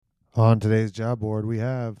On today's job board, we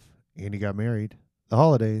have Andy got married, the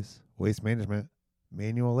holidays, waste management,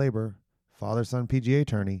 manual labor, father-son PGA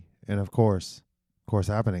tourney, and of course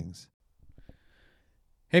happenings.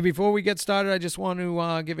 Hey, before we get started, I just want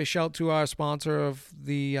to give a shout to our sponsor of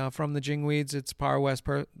the from the Jingweeds. It's Par West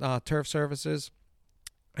Turf Services.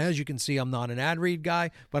 As you can see, I'm not an ad read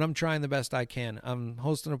guy, but I'm trying the best I can. I'm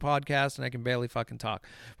hosting a podcast, and I can barely fucking talk.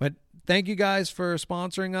 But thank you guys for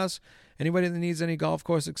sponsoring us. Anybody that needs any golf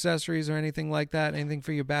course accessories or anything like that, anything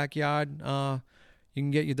for your backyard, you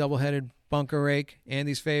can get your double-headed bunker rake,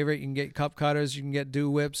 Andy's favorite. You can get cup cutters. You can get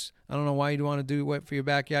dew whips. I don't know why you'd want to do whip for your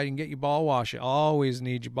backyard. You can get your ball washer. Always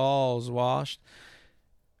need your balls washed.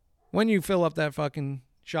 When you fill up that fucking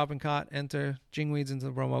shopping cart, enter Jingweeds into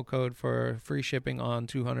the promo code for free shipping on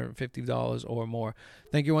 $250 or more.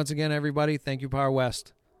 Thank you once again, everybody. Thank you, Par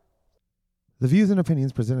West. The views and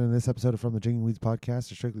opinions presented in this episode of From the Jingweeds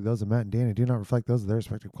podcast are strictly those of Matt and Dan and do not reflect those of their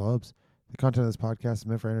respective clubs. The content of this podcast is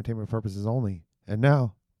meant for entertainment purposes only. And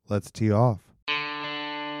now, let's tee off.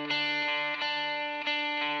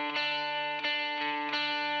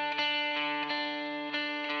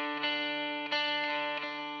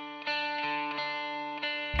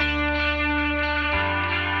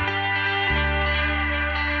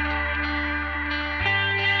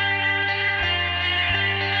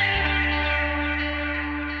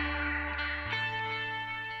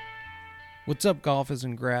 What's up, golfers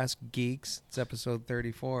and grass geeks? It's episode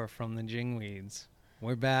 34 from the Jingweeds.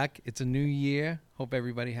 We're back. It's a new year. Hope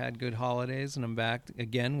everybody had good holidays, and I'm back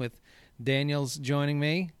again with Daniel's joining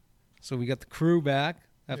me. So we got the crew back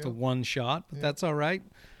after one shot, but that's all right.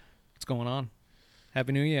 What's going on?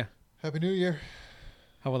 Happy New Year. Happy New Year.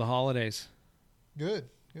 How were the holidays? Good.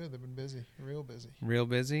 They've been busy. Real busy. Real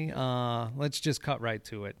busy? Let's just cut right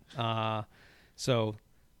to it. So,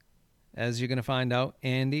 as you're going to find out,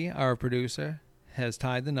 Andy, our producer, has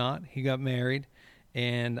tied the knot. He got married.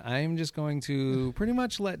 And I'm just going to pretty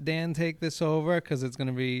much let Dan take this over because it's going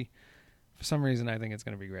to be, for some reason, I think it's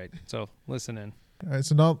going to be great. So listen in. All right.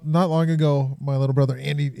 So not long ago, my little brother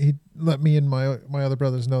Andy, he let me and my other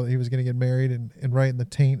brothers know that he was going to get married, and right in the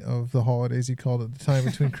taint of the holidays, he called it the time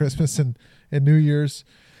between Christmas and New Year's.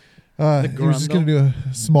 He was just going to do a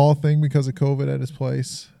small thing because of COVID at his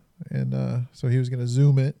place, and so he was going to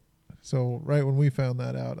Zoom it. So right when we found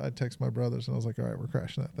that out, I texted my brothers and I was like, all right, we're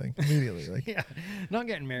crashing that thing immediately. Like, yeah, not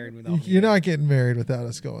getting married without You're not getting married without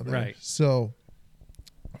us going there. Right. So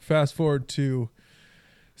fast forward to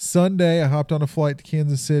Sunday, I hopped on a flight to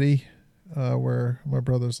Kansas City, where my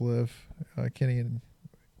brothers live, Kenny and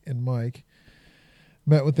Mike.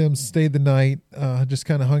 Met with them, stayed the night, just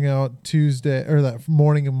kind of hung out Tuesday or that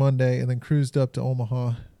morning and Monday, and then cruised up to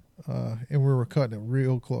Omaha. And we were cutting it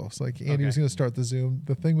real close. Like Andy was going to start the Zoom.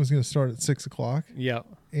 The thing was going to start at 6:00. Yeah.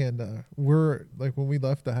 And we're like, when we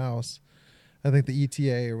left the house, I think the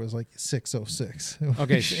ETA was like 6:06.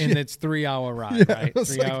 Okay. And it's 3-hour ride, right?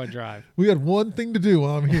 3-hour drive. We had one thing to do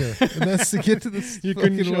while I'm here, and that's to get to this You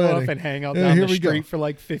fucking couldn't show wedding. up and hang out down the street for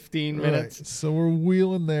like 15 minutes. Right. So we're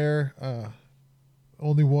wheeling there.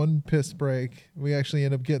 Only one piss break. We actually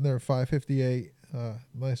end up getting there at 5:58.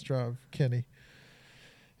 Nice drive, Kenny.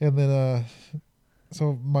 And then,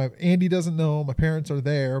 so Andy doesn't know. My parents are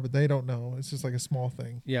there, but they don't know. It's just like a small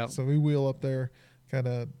thing. Yeah. So we wheel up there, kind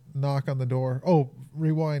of knock on the door. Oh,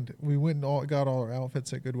 rewind. We went and got all our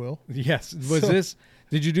outfits at Goodwill. Yes.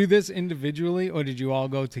 Did you do this individually or did you all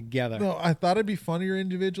go together? No, I thought it'd be funnier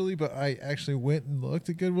individually, but I actually went and looked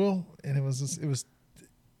at Goodwill, and it was,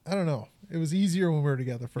 I don't know. It was easier when we were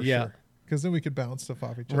together for sure. Because then we could bounce stuff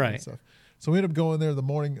off each other and stuff. So we ended up going there the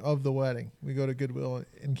morning of the wedding. We go to Goodwill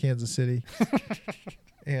in Kansas City.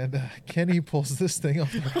 And Kenny pulls this thing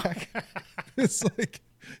off the back. It's like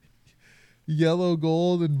yellow,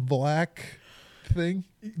 gold, and black thing.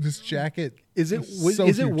 This jacket. Is it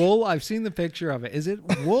wool? I've seen the picture of it. Is it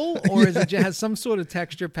wool or is it just has some sort of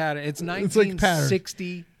texture pattern? It's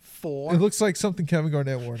 1964. It looks like something Kevin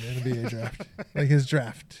Garnett wore in the NBA draft. Like his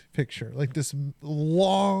draft picture. Like this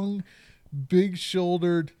long,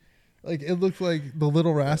 big-shouldered. Like it looked like the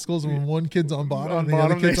Little Rascals when one kid's on bottom and the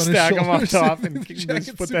other kid's on his stack shoulders. them on top and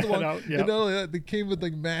just put the head out. And not only that, they came with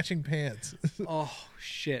like matching pants. Oh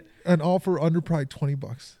shit! And all for under probably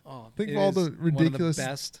 $20. Oh, think of all the ridiculous one of the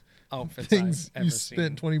best outfits things I've ever you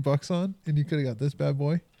spent $20 on, and you could have got this bad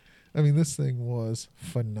boy. I mean, this thing was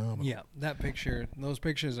phenomenal. Yeah, those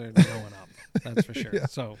pictures are going up. That's for sure. Yeah.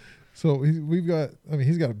 So we've got. I mean,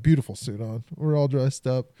 he's got a beautiful suit on. We're all dressed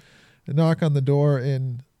up. I knock on the door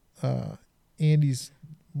and. Andy's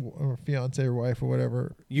or fiance or wife or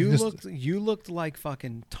whatever. You looked like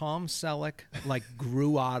fucking Tom Selleck, like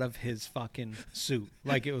grew out of his fucking suit.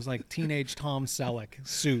 Like it was like teenage Tom Selleck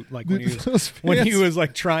suit. Like when he was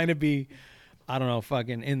like trying to be, I don't know,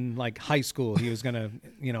 fucking in like high school, he was gonna,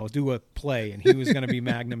 do a play, and he was gonna be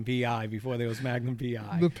Magnum PI before there was Magnum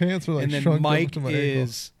PI. The pants were like and then shrunk Mike up to my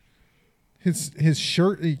is ankle. His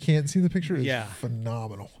shirt. You can't see the picture. Is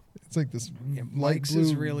phenomenal. It's like this Mike's blue.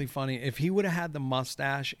 is really funny. If he would have had the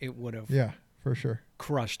mustache, it would have for sure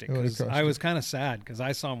crushed it. Because I was kind of sad because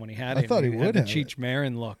I saw him when he had it. I thought he would had have the Cheech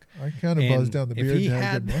Marin look. I kind of buzzed down the beard. If he to have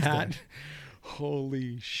had a good mustache. that,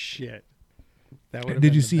 holy shit! That would.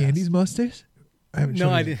 Did you see Andy's mustache? I haven't. No,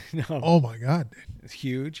 I didn't. No. Oh my god, it's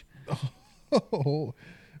huge. Oh,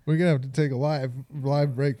 we're gonna have to take a live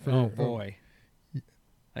break for. Oh boy,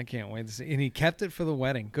 I can't wait to see. And he kept it for the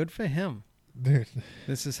wedding. Good for him. Dude,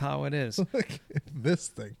 this is how it is. Look at this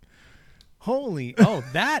thing. Holy,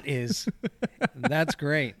 that's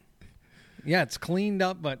great. Yeah, it's cleaned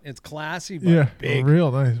up, but it's classy, but big.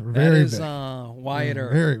 Real nice. Very big. Wyatt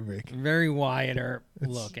Earp. Very big. Very Wyatt Earp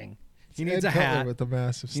looking. He needs a hat. With the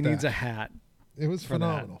massive stash. He needs a hat. It was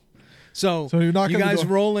phenomenal. So you guys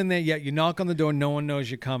roll in there. Yeah, you knock on the door. No one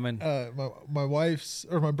knows you're coming.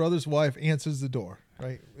 My brother's wife answers the door.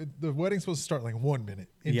 Right, the wedding's supposed to start in like 1 minute,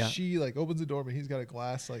 and she like opens the door, but he's got a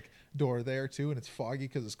glass like door there too, and it's foggy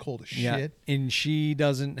because it's cold as shit. And she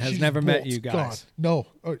has never met you guys. Gone.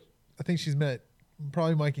 No, I think she's met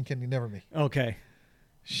probably Mike and Kenny, never me. Okay,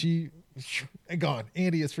 she gone.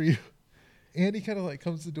 Andy, it's for you. Andy kind of like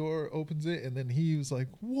comes to the door, opens it, and then he was like,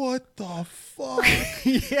 "What the fuck?"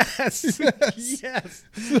 yes.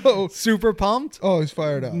 So super pumped. Oh, he's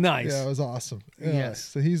fired up. Nice. Yeah, it was awesome. Yes.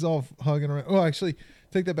 So he's all hugging around. Well, actually,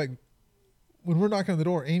 take that back. When we're knocking on the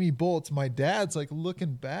door, Amy bolts. My dad's like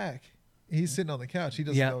looking back. He's sitting on the couch. He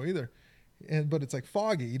doesn't know either. But it's like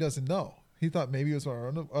foggy. He doesn't know. He thought maybe it was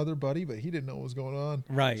our other buddy, but he didn't know what was going on.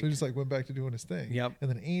 Right. So he just like went back to doing his thing. Yep. And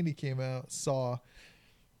then Andy came out, saw.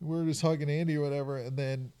 We were just hugging Andy or whatever, and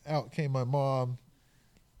then out came my mom.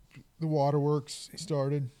 The waterworks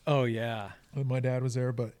started. Oh yeah. And my dad was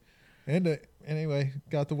there, but anyway,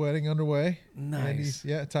 got the wedding underway. Nice.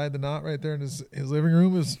 Andy, tied the knot right there in his living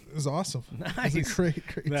room. Is awesome. Nice. It was a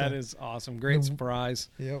great That time. is awesome. Great surprise.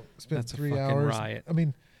 Yep. Spent That's 3 a fucking hours. riot. I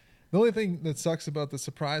mean, the only thing that sucks about the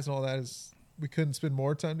surprise and all that is we couldn't spend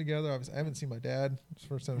more time together. I haven't seen my dad. It's the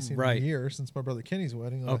first time I've seen him in a year since my brother Kenny's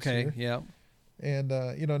wedding last year. Yeah. And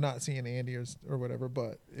not seeing Andy or whatever,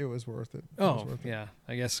 but it was worth it. Yeah.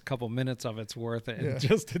 I guess a couple minutes of it's worth it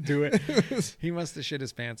just to do it. He must have shit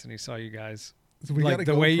his pants and he saw you guys. So like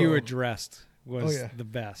the way you were dressed was the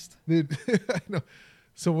best. Dude, I know.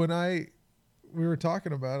 So when we were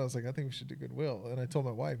talking about it, I was like, I think we should do Goodwill. And I told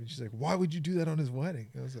my wife, and she's like, why would you do that on his wedding?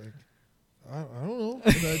 I was like, I don't know.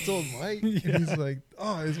 And I told Mike, and he's like,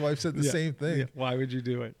 oh, his wife said the same thing. Yeah. Why would you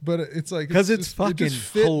do it? But it's like, because it's fucking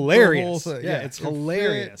hilarious. It's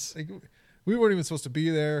hilarious. Like, we weren't even supposed to be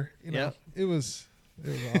there. It was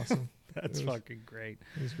awesome. That's fucking great.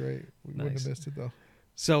 It was great. We wouldn't have missed it though.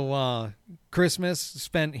 So Christmas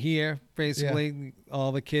spent here, basically. Yeah.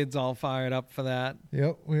 All the kids all fired up for that.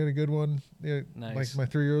 Yep, we had a good one. Yeah, nice. My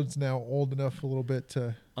 3-year-old's now old enough a little bit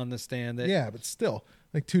to understand it. Yeah, but still,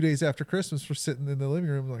 like 2 days after Christmas, we're sitting in the living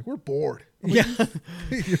room like, we're bored. Yeah.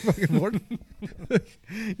 You're fucking bored?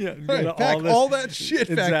 Yeah. Right, pack all that shit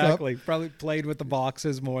back up. Exactly. Probably played with the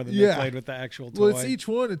boxes more than they played with the actual toy. Well, it's each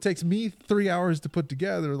one. It takes me 3 hours to put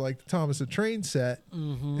together, like the Thomas the Train set.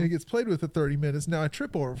 Mm-hmm. And it gets played with for 30 minutes. Now I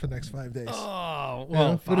trip over for the next 5 days. Oh,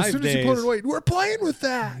 well, 5 but as soon as you put it away, we're playing with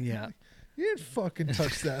that. Yeah. You didn't fucking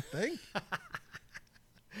touch that thing.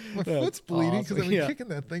 My foot's bleeding because I've been kicking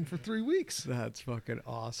that thing for 3 weeks. That's fucking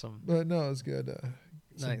awesome. But no, it was good.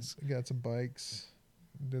 Nice. Got some bikes.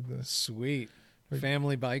 Did the sweet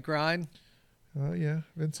family bike ride. Oh yeah,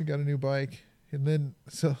 Vincent got a new bike, and then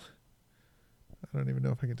I don't even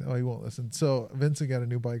know if I can tell. Oh, he won't listen. So Vincent got a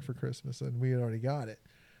new bike for Christmas, and we had already got it.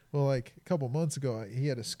 Well, like a couple months ago, he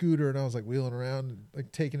had a scooter, and I was like wheeling around, and,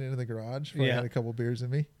 like taking it into the garage. I had a couple beers in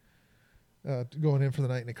me, going in for the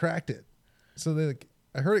night, and it cracked it. So then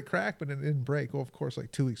I heard it crack, but it didn't break. Well, of course,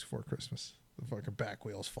 like 2 weeks before Christmas, the fucking back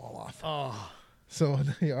wheels fall off. Oh. So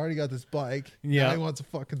he already got this bike. Yeah. Now he wants a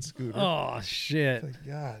fucking scooter. Oh, shit. It's like,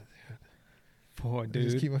 God. Poor dude. I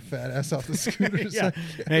just keep my fat ass off the scooter.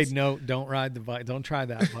 Hey, no, don't ride the bike. Don't try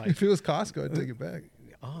that bike. If it was Costco, I'd take it back.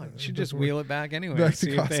 Oh, you should just wheel it back anyway.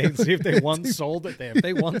 See if they once sold it there. If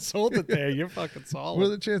they once sold it there, you're fucking solid. What are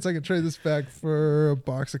the chance I can trade this back for a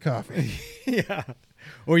box of coffee? Yeah.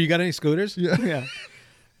 Or you got any scooters? Yeah. Yeah.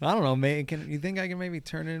 I don't know. You think I can maybe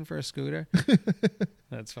turn it in for a scooter?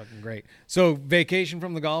 That's fucking great. So vacation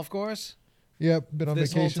from the golf course? Yep, been on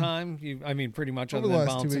this vacation. Whole time? I mean, pretty much Over other the than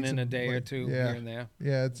last 2 bouncing weeks in a of, day or like, two yeah. here and there.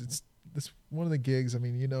 Yeah, it's this one of the gigs. I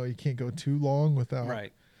mean, you can't go too long without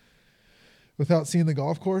seeing the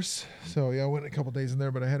golf course. So yeah, I went a couple days in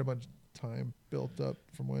there, but I had a bunch of time built up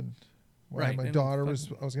from when my daughter was.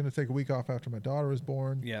 I was going to take a week off after my daughter was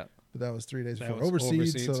born. Yeah, but that was 3 days that before was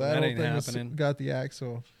overseas, so that whole ain't thing happening. got the axe,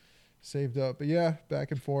 so saved up. But yeah,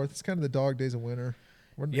 back and forth. It's kind of the dog days of winter.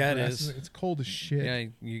 Yeah, it is. It's cold as shit. Yeah,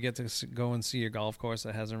 you get to go and see your golf course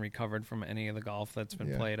that hasn't recovered from any of the golf that's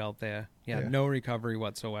been played out there. Yeah, no recovery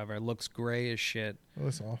whatsoever. It looks gray as shit. Oh,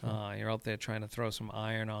 that's awful. You're out there trying to throw some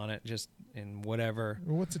iron on it, just in whatever.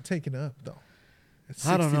 Well, what's it taking up, though? It's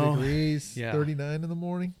 60 I don't know. degrees, 39 in the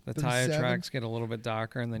morning. The tire tracks get a little bit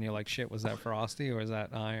darker, and then you're like, shit, was that frosty or was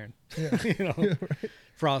that iron? Yeah. Right.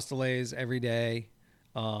 Frost delays every day.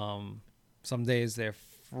 Some days they're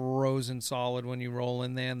frozen solid when you roll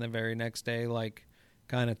in there, and the very next day, like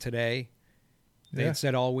kind of today, they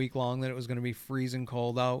said all week long that it was going to be freezing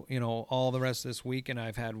cold out, all the rest of this week, and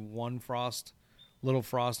I've had one little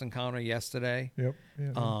frost encounter yesterday. Yep.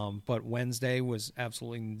 Yeah, but Wednesday was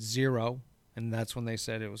absolutely zero, and that's when they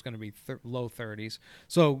said it was going to be low 30s.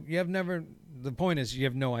 So the point is you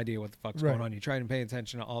have no idea what the fuck's going on. You try to pay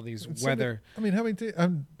attention to all these weather. I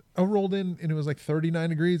mean, I rolled in and it was like 39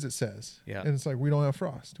 degrees, it says. Yeah. And it's like, we don't have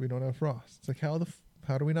frost. We don't have frost. It's like, how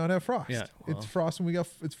do we not have frost? Yeah. Well, it's frost when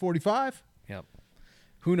it's 45. Yep.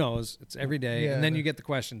 Who knows? It's every day. And then you get the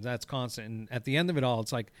questions. That's constant. And at the end of it all,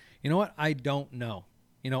 it's like, you know what? I don't know.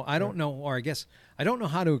 I don't know, or I guess I don't know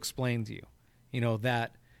how to explain to you,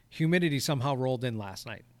 that humidity somehow rolled in last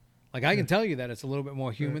night. Like I can tell you that it's a little bit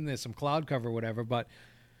more humid. There's some cloud cover or whatever, but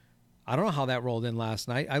I don't know how that rolled in last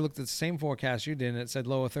night. I looked at the same forecast you did, and it said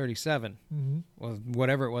low of 37. Mm-hmm. Well,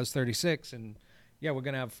 whatever it was, 36. And, yeah, we're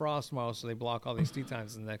going to have frost tomorrow, so they block all these tee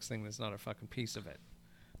times, and the next thing, there's not a fucking piece of it.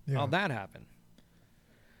 Yeah. How'd that happen?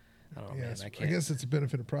 I don't know, man. I can't. I guess it's a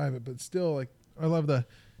benefit of private, but still, like, I love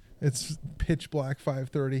it's pitch black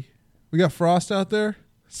 5:30. We got frost out there.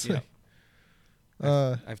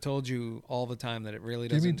 Yeah. I've told you all the time that it really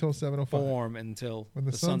doesn't form until when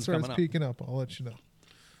the sun sun's starts coming peeking up. I'll let you know.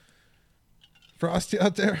 Frosty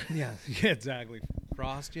out there? Yeah, exactly.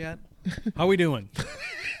 Frost yet? How we doing?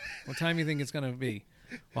 What time do you think it's going to be?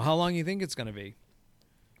 Well, how long do you think it's going to be?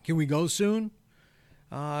 Can we go soon?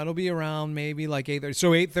 It'll be around maybe like 8:30.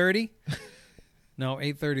 So 8:30? No,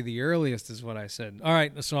 8:30 the earliest is what I said. All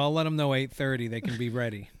right, so I'll let them know 8:30. They can be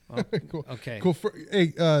ready. Well, cool. Okay. Cool.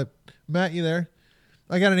 Hey, Matt, you there?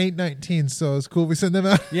 I got an 8:19, so it's cool if we send them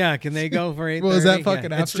out. Yeah, can they go for 8:30? Well, is that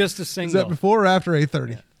fucking after? It's just a single. Is that before or after 8:30?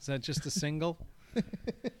 Yeah. Is that just a single?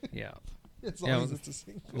 Yeah. As long as it's a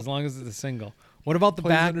single. As long as it's a single. What about the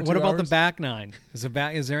back? What about the back nine?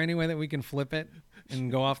 Is there any way that we can flip it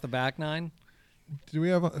and go off the back nine? Do we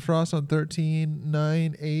have frost on 13,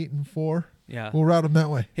 9, 8, and 4? Yeah. We'll route them that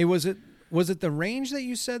way. Hey, was it the range that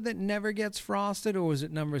you said that never gets frosted, or was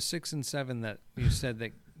it number 6 and 7 that you said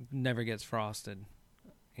that never gets frosted?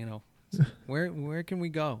 Where can we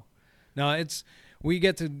go? No, we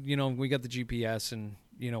get the GPS, and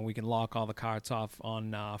we can lock all the carts off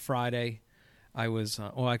on Friday. I was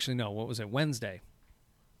what was it, Wednesday?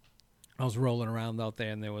 I was rolling around out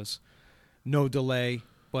there, and there was no delay,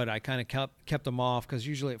 but I kind of kept them off because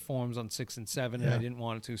usually it forms on 6 and 7, and I didn't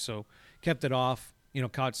want it to, so kept it off.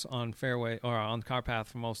 Carts on fairway or on car path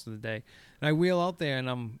for most of the day, and I wheel out there, and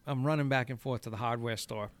I'm running back and forth to the hardware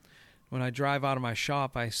store. When I drive out of my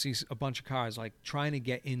shop, I see a bunch of cars like trying to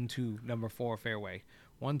get into number 4 fairway,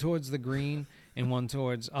 one towards the green and one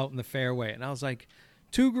towards out in the fairway, and I was like,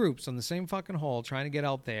 2 groups on the same fucking hole trying to get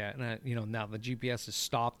out there, and now the GPS has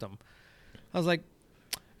stopped them. I was like,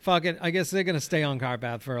 fuck it, I guess they're going to stay on car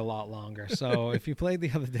path for a lot longer. So if you played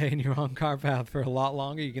the other day and you're on car path for a lot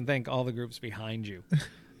longer, you can thank all the groups behind you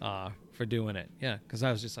for doing it. Yeah, because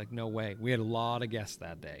I was just like, no way. We had a lot of guests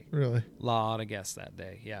that day. Really? A lot of guests that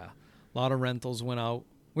day, yeah. A lot of rentals went out,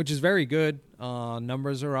 which is very good.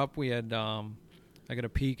 Numbers are up. We had, I got a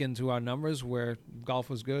peek into our numbers where golf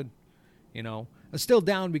was good. It's still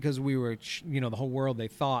down because we were, the whole world, they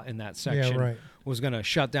thought in that section was going to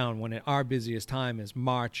shut down when our busiest time is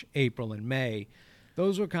March, April, and May.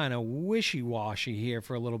 Those were kind of wishy-washy here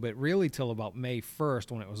for a little bit, really till about May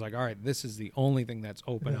 1st when it was like, all right, this is the only thing that's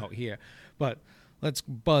open out here. But let's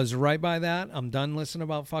buzz right by that. I'm done listening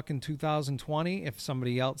about fucking 2020. If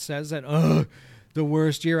somebody else says that, the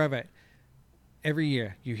worst year ever. Every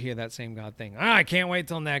year you hear that same god thing. I can't wait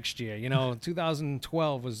till next year.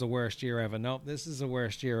 2012 was the worst year ever. Nope, this is the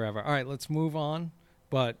worst year ever. All right, let's move on.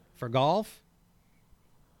 But for golf,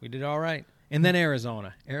 we did all right. And then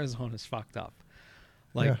Arizona. Arizona's fucked up.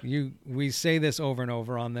 Like we say this over and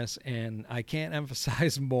over on this, and I can't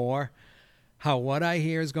emphasize more how what I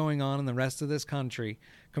hear is going on in the rest of this country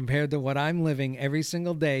compared to what I'm living every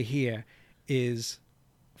single day here is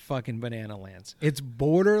fucking banana lands. It's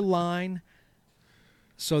borderline.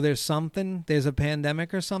 So there's a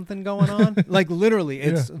pandemic or something going on. Like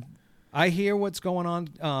literally, I hear what's going on.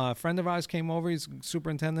 A friend of ours came over. He's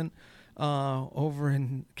superintendent over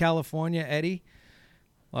in California, Eddie.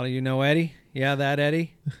 A lot of you know Eddie. Yeah, that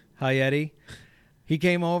Eddie. Hi, Eddie. He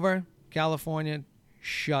came over. California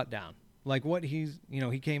shut down. Like what he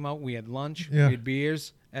came out. We had lunch. We had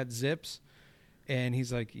beers at Zips. And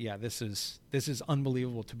he's like, yeah, this is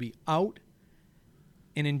unbelievable to be out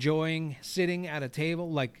and enjoying sitting at a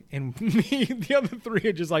table. Like, and me, the other three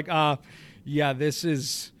are just like, yeah, this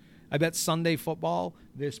is, I bet Sunday football,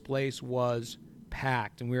 this place was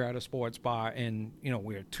packed. And we were at a sports bar and, we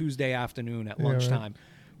were Tuesday afternoon at lunchtime. Right.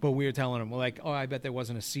 But we were telling them, we're like, oh, I bet there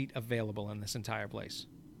wasn't a seat available in this entire place.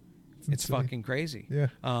 It's fucking crazy.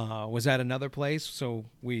 Yeah. Was at another place. So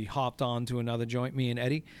we hopped on to another joint, me and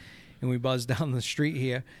Eddie, and we buzzed down the street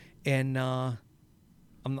here. And I'm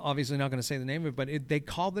obviously not going to say the name of it, but they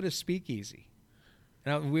called it a speakeasy.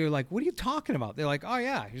 And we were like, what are you talking about? They're like, oh,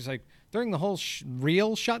 yeah. He's like, during the whole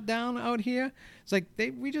real shutdown out here, it's like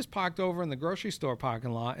we just parked over in the grocery store parking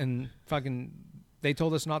lot and fucking they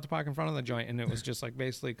told us not to park in front of the joint. And it was just like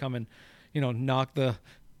basically come and, knock the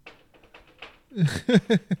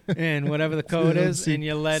and whatever the code is and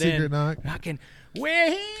you let in. Knock. Knocking,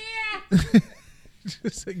 we're here.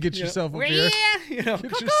 Just get yourself a beer.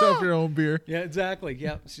 Get yourself your own beer. Yeah, exactly.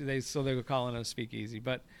 Yeah. So they were calling it a speakeasy.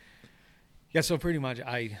 But yeah, so pretty much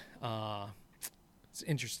it's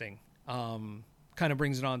interesting. Kind of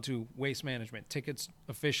brings it on to waste management. Tickets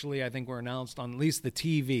officially, I think, were announced on at least the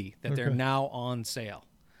TV that they're now on sale.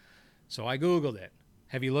 So I Googled it.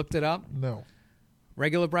 Have you looked it up? No.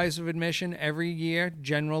 Regular price of admission every year,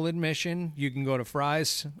 general admission. You can go to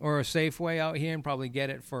Fry's or a Safeway out here and probably get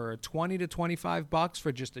it for $20 to $25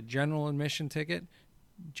 for just a general admission ticket.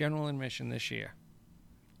 General admission this year.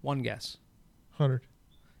 One guess. 100.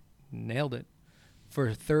 Nailed it.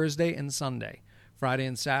 For Thursday and Sunday. Friday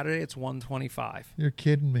and Saturday, it's $125. You're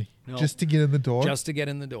kidding me. No. Just to get in the door? Just to get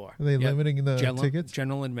in the door. Are they limiting the tickets?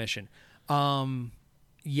 General admission.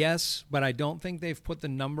 Yes, but I don't think they've put the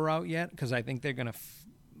number out yet because I think they're going to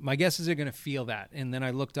my guess is they're going to feel that. And then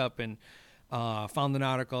I looked up and found an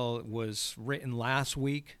article. It was written last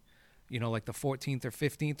week, like the 14th or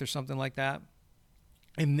 15th or something like that.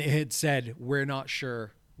 And it said, we're not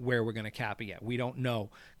sure where we're going to cap it yet. We don't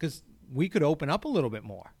know because we could open up a little bit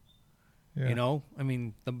more. Yeah. I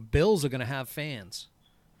mean, the Bills are going to have fans.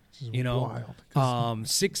 This is wild.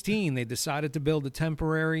 16, they decided to build a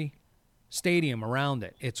temporary stadium around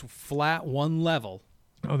it. It's flat, one level.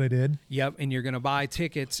 Oh, they did? Yep, and you're going to buy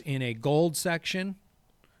tickets in a gold section,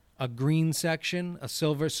 a green section, a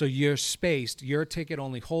silver, so you're spaced. Your ticket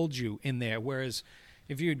only holds you in there, whereas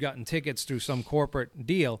if you had gotten tickets through some corporate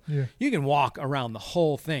deal, you can walk around the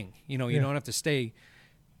whole thing. You don't have to stay.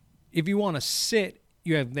 If you want to sit,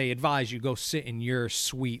 they advise you go sit in your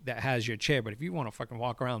suite that has your chair, but if you want to fucking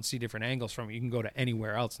walk around and see different angles from it, you can go to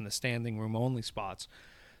anywhere else in the standing room only spots.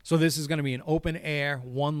 So this is going to be an open air,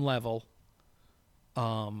 one level,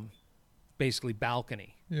 basically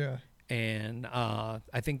balcony. Yeah. And I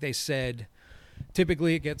think they said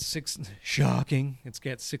typically it gets shocking. It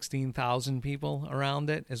gets 16,000 people around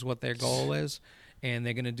it is what their goal is. And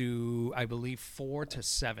they're going to do, I believe, 4 to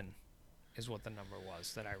 7 is what the number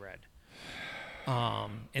was that I read.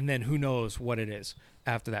 And then who knows what it is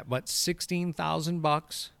after that. But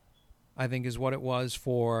 $16,000, I think, is what it was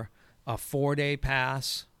for a 4-day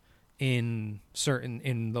pass in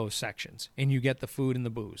those sections. And you get the food and the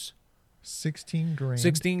booze. 16 grand.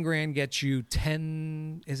 16 grand gets you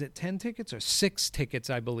 10, is it 10 tickets or 6 tickets,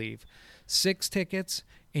 I believe. 6 tickets,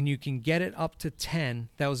 and you can get it up to 10.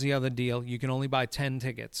 That was the other deal. You can only buy 10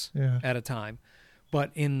 tickets at a time. But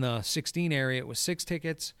in the 16 area, it was 6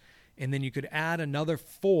 tickets. And then you could add another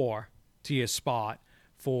 4 to your spot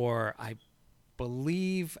for, I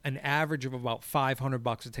believe, an average of about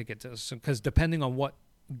 $500 a ticket. Because depending on what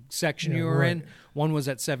section you were in, one was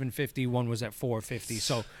at $750, one was at $450.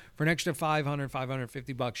 So for an extra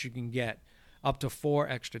 $550, you can get up to 4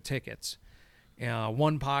 extra tickets.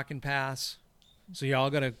 1 parking pass. So y'all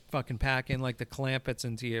got to fucking pack in like the clampets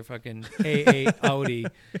into your fucking A8 Audi,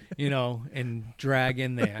 and drag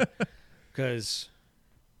in there. Because...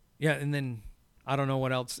 yeah, and then I don't know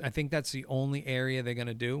what else. I think that's the only area they're going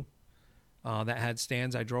to do that had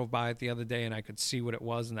stands. I drove by it the other day, and I could see what it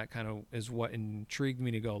was, and that kind of is what intrigued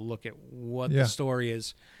me to go look at what the story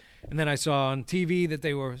is. And then I saw on TV that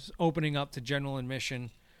they were opening up to general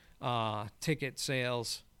admission ticket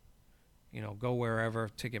sales. You know, go wherever,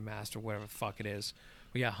 Ticketmaster, whatever the fuck it is.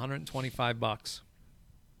 We got $125.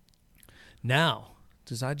 Now,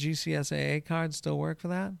 does our GCSAA card still work for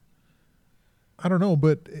that? I don't know,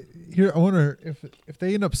 but here I wonder if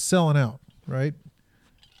they end up selling out, right?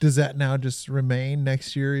 Does that now just remain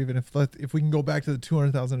next year? Even if we can go back to the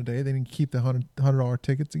 200,000 a day, they can keep the $100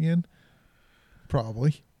 tickets again.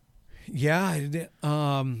 Probably. Yeah.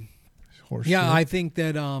 Horse yeah, shit. I think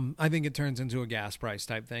that I think it turns into a gas price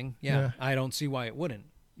type thing. Yeah. I don't see why it wouldn't.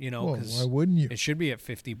 You know, Well, because why wouldn't you? it should be at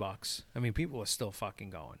 $50. I mean, people are still fucking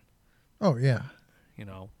going. Oh yeah. You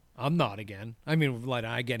know, I'm not again. I mean, like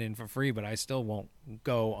I get in for free, but I still won't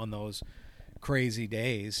go on those crazy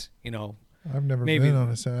days. You know. I've never Maybe- been on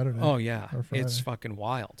a Saturday. Oh yeah, Or Friday. it's fucking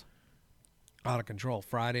wild, out of control.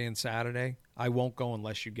 Friday and Saturday, I won't go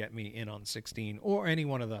unless you get me in on 16 or any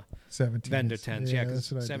one of the 17 vendor is- tents. Yeah, that's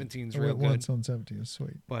because what I did. 17's I real went good. once on 17 is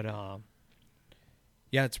sweet. But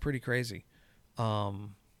yeah, it's pretty crazy.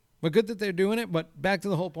 But good that they're doing it. But back to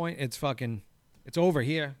the whole point, it's over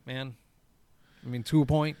here, man. I mean, to a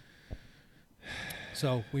point.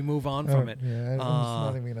 So we move on from it. Yeah, I'm just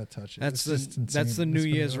not even gonna touch it. That's It's just insane. that's the New It's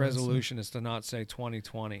been Year's honestly- resolution is to not say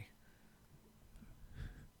 2020.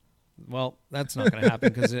 Well, that's not going to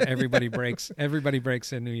happen because everybody breaks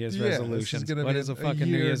their New Year's Yeah, this resolutions. gonna What be is a fucking New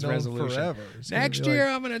year Year's known resolution? Forever. It's gonna Next be year,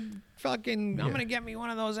 like- I'm going to get me one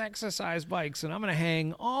of those exercise bikes and I'm going to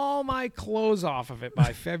hang all my clothes off of it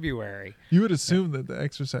by February. you would assume that the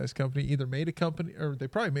exercise company either made a company or they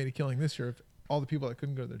probably made a killing this year of all the people that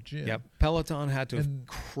couldn't go to their gym. Yep. Peloton had to have And-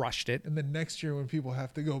 crushed it. And then next year when people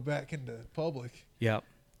have to go back into public, Yep.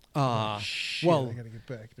 shit, well, I gotta get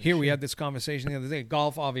back. To here we shit. had this conversation the other day.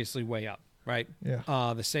 Golf obviously way up, right?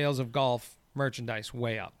 Yeah. The sales of golf merchandise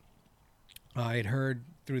way up. I had heard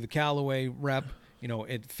through the Callaway rep, you know,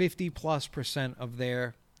 at 50+% of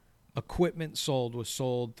their equipment was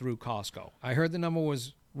sold through Costco. I heard the number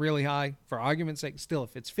was really high. For argument's sake, still,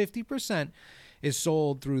 if it's 50% is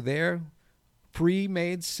sold through their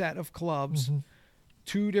pre-made set of clubs,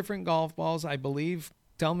 2 different golf balls, I believe.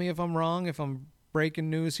 Tell me if I'm wrong, if I'm breaking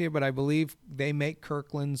news here, but I believe they make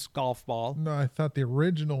Kirkland's golf ball. No, I thought the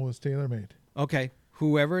original was TaylorMade, Okay,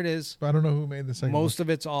 whoever it is, but I don't know who made the second. most of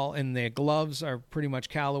it's all in their gloves are pretty much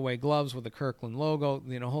Callaway gloves with the Kirkland logo,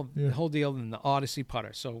 you know, whole deal, and the Odyssey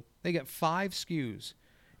putter. So they get 5 SKUs,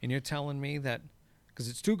 and you're telling me that because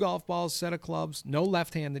it's 2 golf balls, set of clubs, no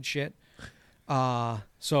left-handed shit.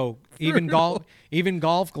 So even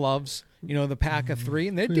golf gloves, you know, the pack of 3,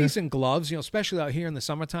 and they're decent gloves, you know, especially out here in the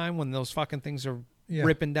summertime when those fucking things are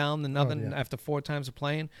ripping down the nothing after 4 times of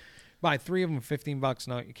playing. Buy 3 of them, $15.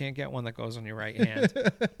 No, you can't get one that goes on your right hand.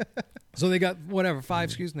 So they got 5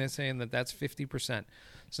 SKUs, and they're saying that that's 50%.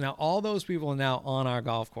 So now all those people are now on our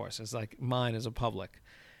golf courses, like mine as a public.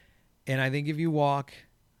 And I think if you walk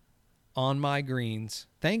on my greens,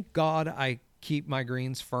 thank God I keep my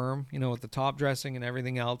greens firm, you know, with the top dressing and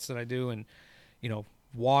everything else that I do, and, you know,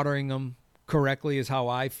 watering them correctly is how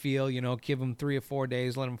I feel, you know, give them 3 or 4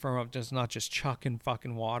 days, let them firm up, just not just chucking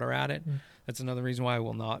fucking water at it. That's another reason why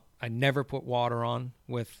I never put water on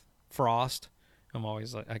with frost. I'm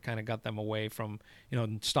always like, I kind of got them away from, you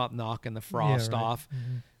know, stop knocking the frost off.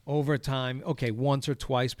 Over time, okay, once or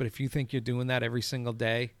twice, but if you think you're doing that every single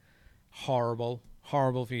day, horrible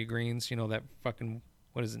for your greens. You know, that fucking,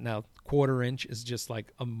 what is it now, 1/4 inch is just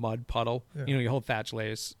like a mud puddle. You know, your whole thatch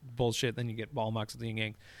layer is bullshit, then you get ball marks at the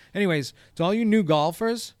ink. Anyways, to all you new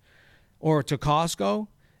golfers or to Costco,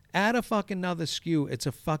 add a fucking another SKU. It's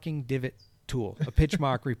a fucking divot tool, a pitch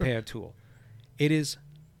mark repair tool. It is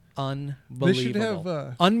unbelievable. They should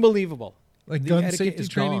have unbelievable. like The gun etiquette safety is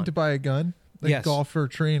training gone. to buy a gun, like Yes. golfer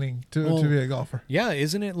training to be a golfer. Yeah,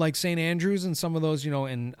 isn't it like St. Andrews and some of those, you know,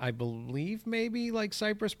 and I believe maybe like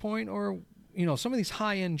Cypress Point or, you know, some of these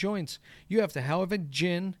high-end joints, you have to have a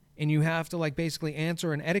gin and you have to like basically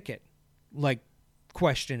answer an etiquette like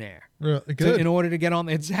questionnaire Really good. in order to get on.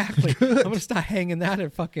 Exactly. I'm going to start hanging that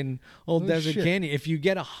at fucking Old Oh, Desert shit. Canyon. If you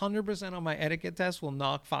get 100% on my etiquette test, we'll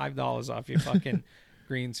knock $5 off your fucking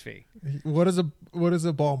greens fee. What is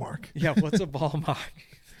a ball mark? Yeah, what's a ball mark?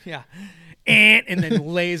 Yeah. And then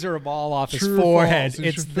laser a ball off his True or forehead. false? You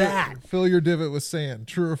It's should that. Fill your divot with sand.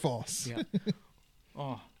 True or false? Yeah.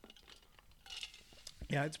 Oh.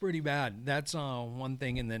 Yeah, it's pretty bad. That's one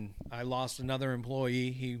thing. And then I lost another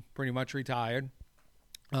employee. He pretty much retired.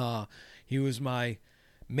 He was my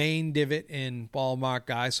main divot and ball mark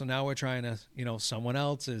guy. So now we're trying to, you know, something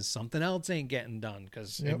else ain't getting done.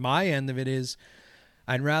 Because my end of it is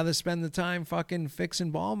I'd rather spend the time fucking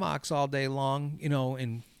fixing ball marks all day long, you know,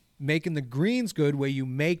 and making the greens good where you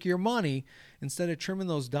make your money instead of trimming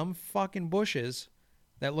those dumb fucking bushes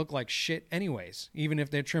that look like shit anyways, even if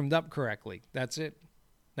they're trimmed up correctly. That's it.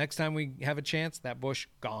 Next time we have a chance, that bush,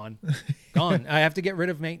 gone. Gone. I have to get rid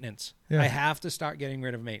of maintenance. Yeah. I have to start getting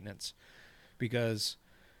rid of maintenance because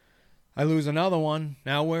I lose another one.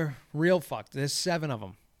 Now we're real fucked. There's 7 of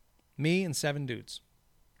them. Me and 7 dudes.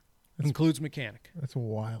 Includes mechanic. That's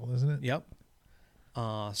wild, isn't it? Yep. So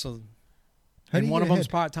How do and you one get of them's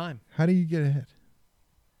ahead? part-time. How do you get ahead?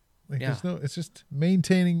 Like, Yeah. it's just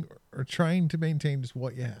maintaining or trying to maintain just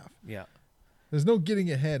what you have. Yeah. There's no getting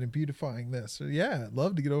ahead and beautifying this. So yeah, I'd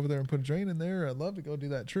love to get over there and put a drain in there. I'd love to go do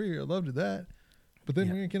that tree. I'd love to do that. But then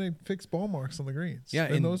Yeah. we ain't going to fix ball marks on the greens. Yeah,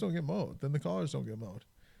 Then and- those don't get mowed. Then the collars don't get mowed.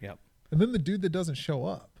 Yep. And then the dude that doesn't show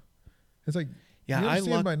up. It's like, Yeah, you I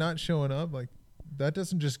understand luck- by not showing up, like, that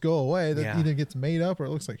doesn't just go away. That Yeah. either gets made up or it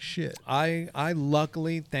looks like shit. I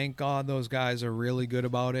luckily, thank God, those guys are really good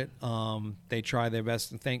about it. They try their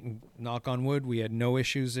best, and knock on wood, we had no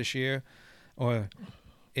issues this year or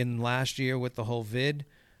in last year with the whole vid.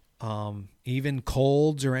 Even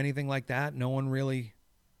colds or anything like that, no one really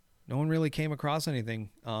came across anything.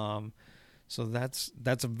 So that's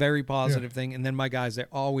a very positive thing. And then my guys, they're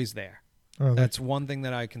always there. Or That's one thing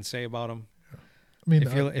that I can say about them. I mean,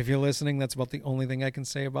 If you're listening, that's about the only thing I can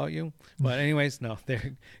say about you. But anyways, no,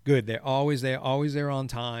 they're good. They're always there on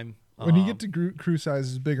time. when you get to crew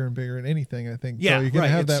sizes bigger and bigger in anything, I think, Yeah, so you're going right.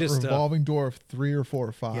 to have It's that just, revolving door of 3 or 4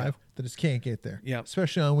 or 5 Yeah. that just can't get there. Yeah.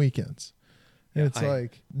 Especially on weekends. And Yeah, it's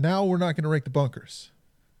like, now we're not going to rake the bunkers.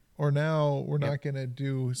 Or now we're not going to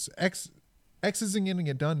do X isn't going to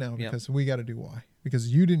get done now because we got to do Y.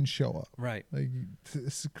 Because you didn't show up. Right. Like,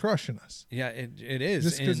 it's crushing us. Yeah, it is.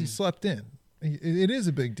 Just because And you slept in. It is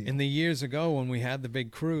a big deal. in the years ago when we had the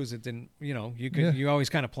big cruise, it didn't, you always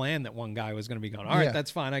kind of planned that one guy was going to be gone. All right, Yeah.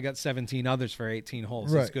 that's fine. I got 17 others for 18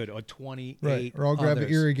 holes. Right. That's good. Or 28 right. Or I'll grab an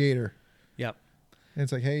others. irrigator. Yep. And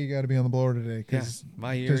it's like, hey, you got to be on the blower today. Yeah. Because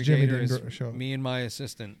My Jimmy irrigator didn't is show up. me and my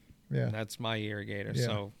assistant. Yeah. That's my irrigator. Yeah.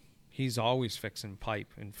 So he's always fixing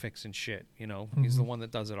pipe and fixing shit. He's Mm-hmm. the one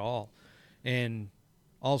that does it all. And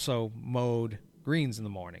also mowed greens in the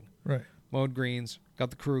morning. Right. Mowed greens,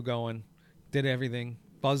 got the crew going, did everything,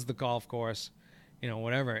 buzzed the golf course,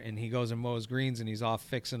 whatever. And he goes and mows greens and he's off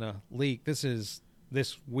fixing a leak. This is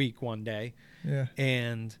this week one day. Yeah.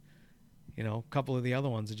 And, a couple of the other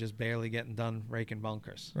ones are just barely getting done raking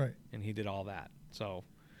bunkers. Right. And he did all that. So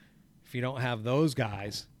if you don't have those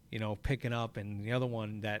guys, picking up, and the other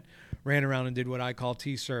one that ran around and did what I call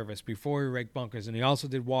T-service before he raked bunkers, and he also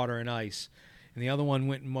did water and ice. And the other one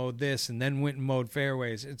went and mowed this and then went and mowed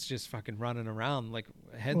fairways. It's just fucking running around like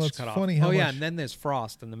heads Well, it's cut funny off. how Oh, yeah, much- and then there's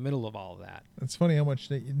frost in the middle of all of that. It's funny how much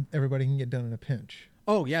everybody can get done in a pinch.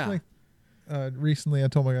 Oh, yeah. Like, recently I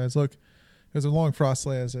told my guys, look, it was a long frost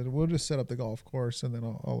lay. I said, we'll just set up the golf course and then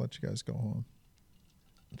I'll let you guys go home.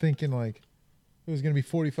 Thinking like it was going to be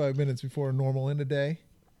 45 minutes before a normal end of day.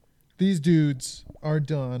 These dudes are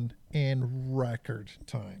done in record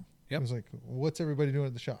time. Yep. It was like, what's everybody doing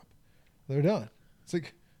at the shop? They're done. It's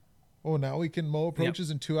like, oh, now we can mow approaches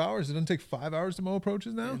in 2 hours. It doesn't take 5 hours to mow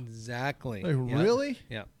approaches now? Exactly. Like, Yep. really?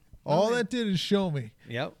 Yep. All that did is show me.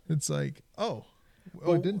 Yep. It's like,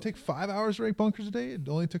 it didn't take 5 hours to rake bunkers a day. It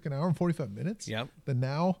only took an hour and 45 minutes. Yep. Then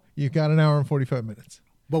now you've got an hour and 45 minutes.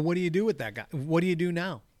 But what do you do with that guy? What do you do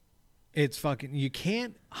now? It's fucking, you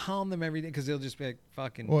can't hound them every day because they'll just be like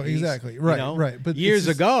fucking. Well, peace, exactly. Right, right. But years it's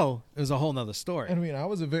just- ago, it was a whole nother story. And I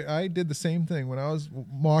mean, I did the same thing when I was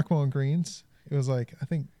mock mowing greens. It was like, I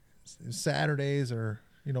think Saturdays or,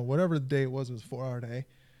 whatever the day it was a 4-hour day.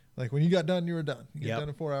 Like when you got done, you were done. You get Yep. done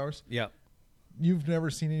in 4 hours. Yep. You've never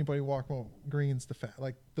seen anybody walk mow greens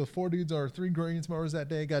like the 4 dudes or 3 greens mowers that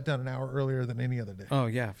day got done an hour earlier than any other day. Oh,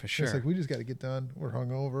 yeah, for sure. It's like, we just got to get done. We're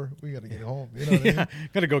hungover. We got to get home. You know what I mean? Yeah.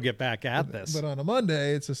 Got to go get back at this. But on a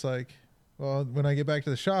Monday, it's just like, well, when I get back to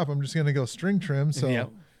the shop, I'm just going to go string trim. So Yep.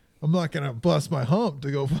 I'm not going to bust my hump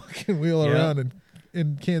to go fucking wheel Yep. around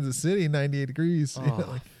in Kansas City, 98 degrees. You know,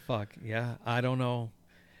 Oh, fuck. Yeah. I don't know.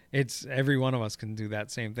 It's every one of us can do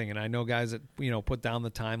that same thing. And I know guys that, put down the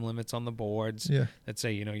time limits on the boards Yeah. that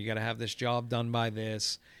say, you got to have this job done by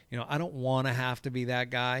this. I don't want to have to be that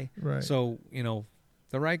guy. Right. So,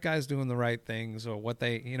 the right guy's doing the right things or what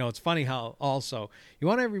they, it's funny how also you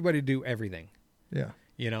want everybody to do everything, Yeah.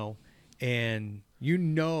 and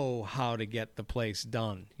how to get the place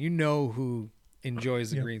done. Who enjoys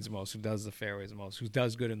the Yeah. greens the most, who does the fairways the most, who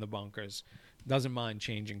does good in the bunkers, doesn't mind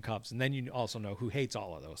changing cups. And then you also know who hates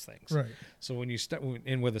all of those things. Right. So when you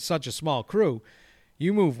in with such a small crew,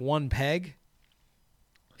 you move one peg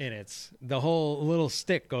and it's the whole little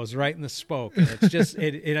stick goes right in the spoke. And it's just,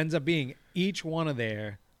 it ends up being each one of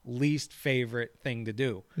there least favorite thing to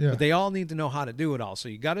do. Yeah. But they all need to know how to do it all. So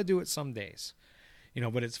you got to do it some days.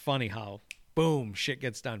 But it's funny how, boom, shit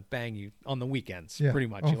gets done. Bang, you on the weekends, pretty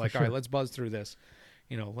much. You're like, all right, let's buzz through this.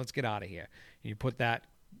 Let's get out of here. And you put that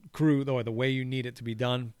crew, or the way you need it to be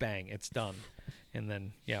done, bang, it's done. And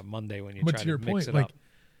then, Monday when you try to mix it up.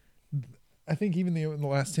 I think even in the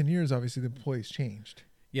last 10 years, obviously the employees changed.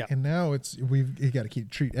 Yeah. And now you got to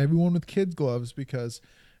treat everyone with kid gloves because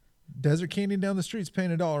Desert Canyon down the street's paying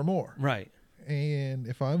 $1 more. Right. And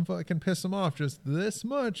if I'm fucking piss him off just this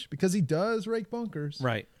much, because he does rake bunkers.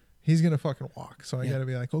 Right. He's going to fucking walk. So I got to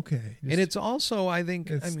be like, okay. And it's also, I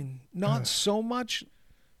think, not so much,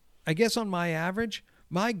 I guess on my average,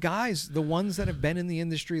 my guys, the ones that have been in the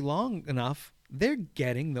industry long enough, they're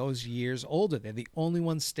getting those years older. They're the only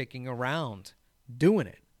ones sticking around doing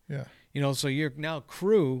it. Yeah. So you're now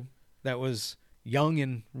crew that was young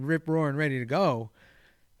and rip-roaring ready to go.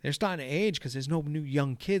 They're starting to age because there's no new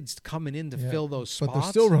young kids coming in to fill those spots. But they're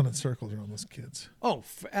still running circles around those kids. Oh,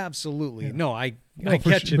 absolutely. Yeah. No, I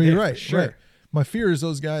catch you there. You're right, sure. Right. My fear is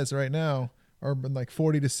those guys right now are in like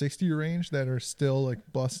 40 to 60 range that are still like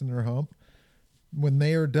busting their hump. When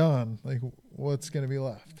they are done, like what's going to be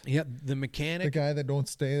left? Yeah, the mechanic. The guy that don't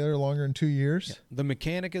stay there longer than 2 years. Yeah. The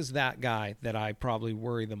mechanic is that guy that I probably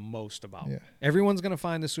worry the most about. Yeah. Everyone's going to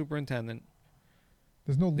find the superintendent.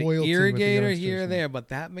 There's no loyalty. The irrigator with the here or there, but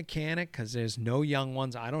that mechanic, because there's no young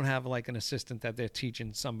ones. I don't have like an assistant that they're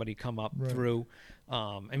teaching somebody come up through.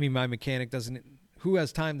 My mechanic doesn't. Who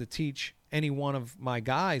has time to teach any one of my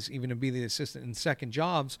guys, even to be the assistant in second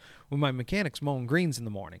jobs, when my mechanic's mowing greens in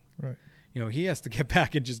the morning? Right. He has to get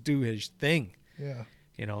back and just do his thing. Yeah.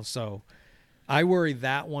 So I worry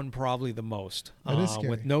that one probably the most. That is scary.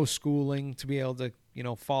 With no schooling to be able to,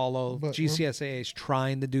 follow. But GCSA is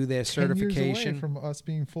trying to do their 10 certification. years away from us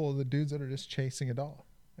being full of the dudes that are just chasing a dollar.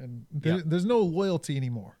 And there's no loyalty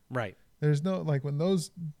anymore. Right. There's no, like when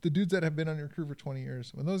the dudes that have been on your crew for 20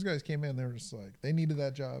 years, when those guys came in, they were just like, they needed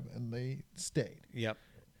that job and they stayed. Yep.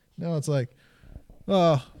 Now it's like,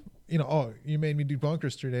 you made me do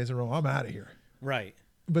bunkers 3 days in a row. I'm out of here. Right.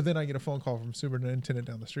 But then I get a phone call from superintendent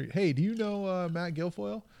down the street. Hey, do you know Matt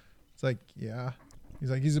Guilfoyle? It's like, yeah. He's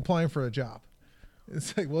like, he's applying for a job.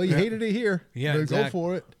 It's like, well, you hated it here. Yeah, exactly. Go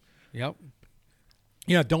for it. Yep.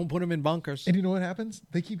 Yeah, don't put them in bunkers. And you know what happens?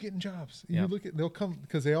 They keep getting jobs. You look at, they'll come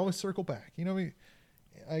because they always circle back. You know what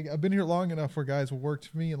I mean? I've been here long enough where guys worked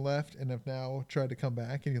for me and left and have now tried to come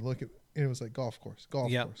back. And you look at, and it was like golf course.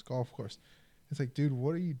 It's like, dude,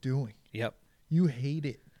 what are you doing? Yep. You hate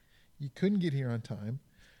it. You couldn't get here on time.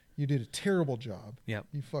 You did a terrible job. Yep.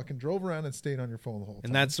 You fucking drove around and stayed on your phone the whole time.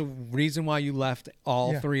 And that's the reason why you left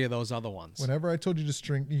all three of those other ones. Whenever I told you to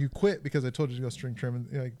string, you quit because I told you to go string trim,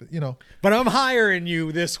 and But I'm hiring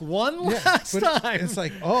you this one last time. It's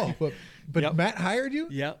like, but Matt hired you.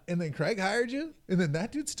 Yep. And then Craig hired you, and then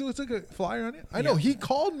that dude still took a flyer on you. I know he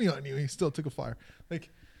called me on you. He still took a flyer. Like,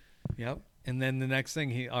 yep. And then the next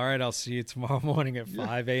thing, all right, I'll see you tomorrow morning at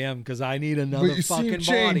 5 a.m. because I need another fucking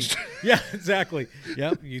body. Yeah, exactly.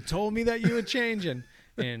 Yep. You told me that you were changing.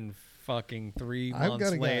 And fucking 3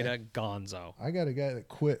 months later, gonzo. I got a guy that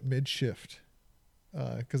quit mid-shift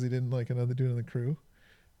because he didn't like another dude in the crew.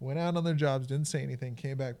 Went out on their jobs, didn't say anything,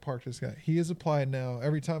 came back, parked this guy. He has applied now.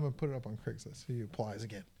 Every time I put it up on Craigslist, he applies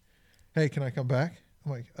again. Hey, can I come back?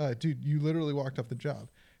 I'm like, dude, you literally walked off the job.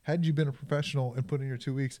 Had you been a professional and put in your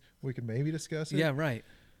 2 weeks, we could maybe discuss it. Yeah, right.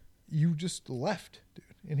 You just left, dude.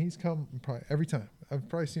 And he's come probably every time. I've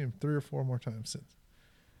probably seen him 3 or 4 more times since.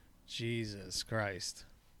 Jesus Christ.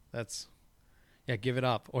 That's, give it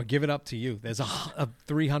up. Or give it up to you. There's a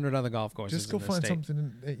 300 other golf courses. Just go find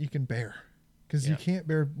something that you can bear. Because you can't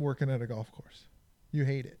bear working at a golf course. You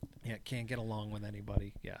hate it. Yeah, can't get along with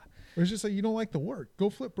anybody. Yeah. Or it's just like you don't like the work. Go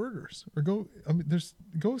flip burgers or go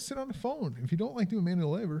sit on the phone. If you don't like doing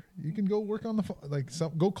manual labor, you can go work on the phone.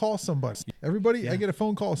 Go call somebody. Everybody, I get a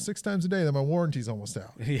phone call 6 times a day that my warranty's almost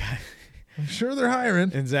out. Yeah. I'm sure they're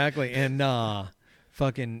hiring. Exactly. And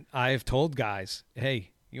I've told guys,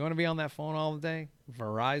 hey, you want to be on that phone all the day?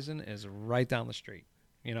 Verizon is right down the street.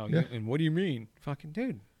 And what do you mean? Fucking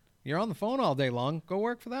dude, you're on the phone all day long. Go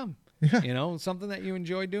work for them. Yeah. Something that you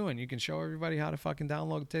enjoy doing. You can show everybody how to fucking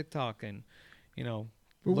download TikTok and,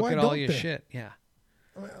 look at all your shit. Yeah.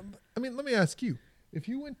 I mean, let me ask you. If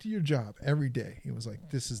you went to your job every day, it was like,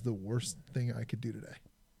 this is the worst thing I could do today.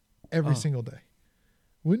 Every single day.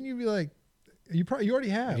 Wouldn't you be like, you already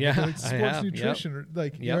have. Yeah, like sports nutrition or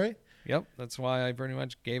right? Yep. That's why I pretty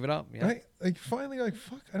much gave it up. Yeah. Right? Like finally,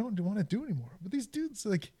 fuck, I don't want to do anymore. But these dudes,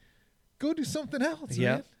 go do something else,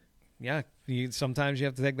 man. Yeah, sometimes you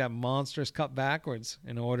have to take that monstrous cut backwards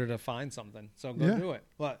in order to find something. So go do it.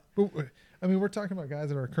 But I mean, we're talking about guys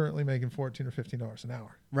that are currently making $14 or $15 an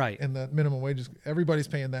hour. Right. And the minimum wage is, everybody's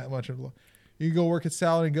paying that much. You go work at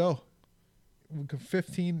Salad and Go.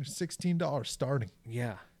 $15, $16 starting.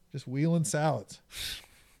 Yeah. Just wheeling salads.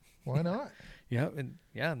 Why not? Yeah, and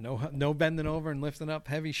no bending over and lifting up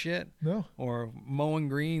heavy shit. No. Or mowing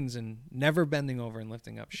greens and never bending over and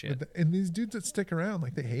lifting up shit. And these dudes that stick around,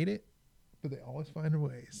 like, they hate it, but they always find a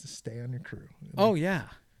ways to stay on your crew. Oh, yeah.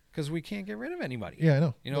 Because we can't get rid of anybody. Yeah, I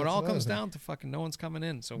know. You know, it all comes down to fucking no one's coming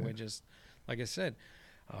in. So we're just, like I said,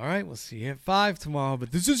 all right, we'll see you at 5 tomorrow,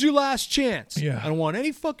 but this is your last chance. Yeah. I don't want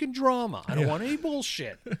any fucking drama. I don't want any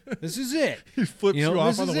bullshit. This is it. He flips you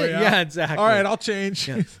off on the way out. Yeah, exactly. All right, I'll change.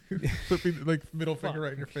 Yeah. Flipping, like, middle finger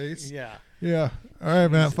right in your face. Yeah. Yeah. All right,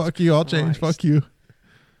 man. Fuck you. I'll change. Christ. Fuck you.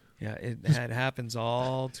 Yeah, it happens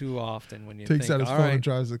all too often when you Takes think, out his all phone right. and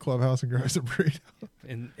drives to the clubhouse and grabs a burrito.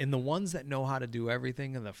 And the ones that know how to do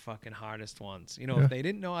everything are the fucking hardest ones. You know, Yeah. if they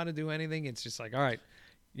didn't know how to do anything, it's just like, all right,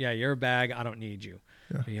 yeah, you're a bag. I don't need you.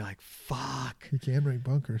 Yeah. And you're like, fuck. He can break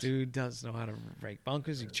bunkers. Dude does know how to break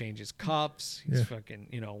bunkers. He changes cups. He's Yeah. fucking,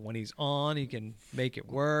 you know, when he's on, he can make it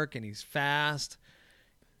work, and he's fast.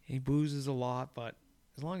 He boozes a lot, but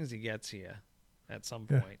as long as he gets here at some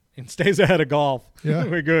Yeah. point and stays ahead of golf, Yeah.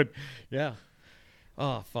 we're good. Yeah.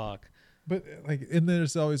 Oh, fuck. But, like, and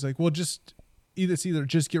there's always like, well, just either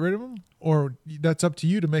just get rid of him, or that's up to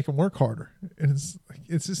you to make him work harder. And it's like,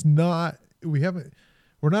 it's just not.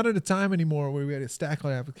 We're not at a time anymore where we had to stack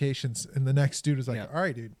our applications, and the next dude is like, Yeah. all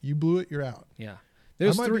right, dude, you blew it, you're out. Yeah.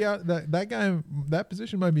 I might be out. That guy, that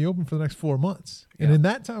position might be open for the next 4 months, and Yeah. in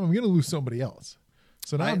that time, I'm going to lose somebody else.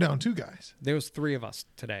 So now I'm down 2 guys. There was 3 of us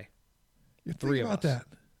today. You think 3 of about us.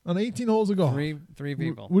 that on 18 holes of golf. Three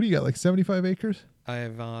people. What do you got? Like 75 acres, I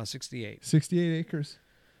have 68. 68 acres,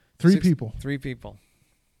 3 people. 3 people.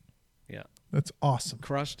 Yeah. That's awesome.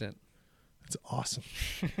 Crushed it. That's awesome.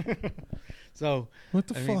 So What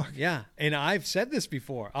the I fuck? mean, yeah. And I've said this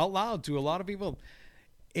before out loud to a lot of people.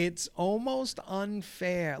 It's almost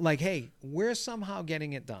unfair. Like, hey, we're somehow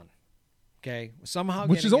getting it done. Okay? Somehow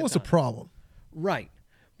Which getting is it almost a done. problem. Right.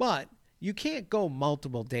 But you can't go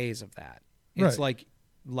multiple days of that. It's Right. like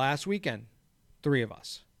last weekend, 3 of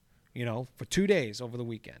us, you know, for 2 days over the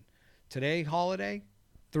weekend. Today, holiday,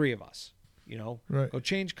 3 of us, you know, Right. go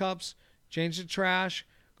change cups, change the trash,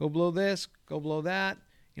 go blow this, go blow that.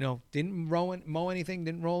 You know, didn't mow anything,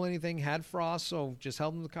 didn't roll anything, had frost, so just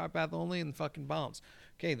held them to the cart path only and fucking bounce.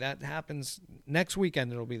 Okay, that happens next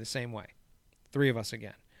weekend. It'll be the same way. 3 of us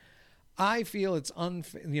again. I feel it's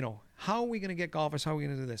unfair. You know, how are we going to get golfers? How are we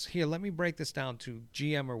going to do this? Here, let me break this down to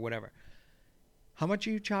GM or whatever. How much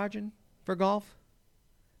are you charging for golf?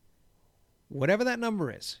 Whatever that number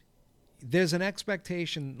is, there's an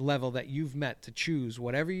expectation level that you've met to choose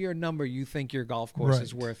whatever your number you think your golf course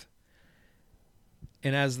is Right. worth.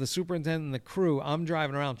 And as the superintendent and the crew, I'm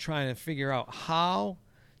driving around trying to figure out how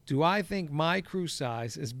do I think my crew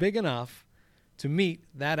size is big enough to meet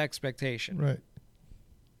that expectation. Right.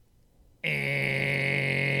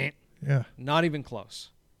 Yeah. Not even close.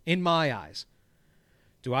 In my eyes.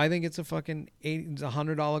 Do I think it's a fucking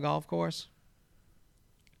 $100 golf course?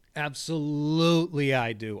 Absolutely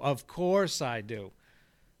I do. Of course I do.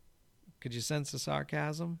 Could you sense the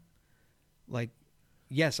sarcasm? Like,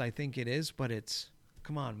 yes, I think it is, but it's,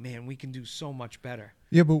 come on, man, we can do so much better.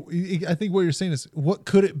 Yeah, but I think what you're saying is, what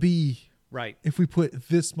could it be Right. if we put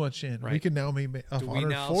this much in? Right. We can now make a Do we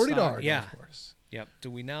now $140 start- yeah. golf course. Yep.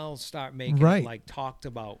 Do we now start making Right. it like talked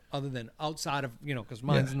about other than outside of, you know, because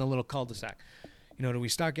mine's Yeah. in the little cul-de-sac. You know, do we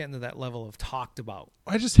start getting to that level of talked about?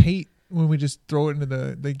 I just hate when we just throw it into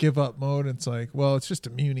the give up mode. And it's like, well, it's just a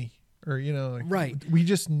muni, or like, Right. We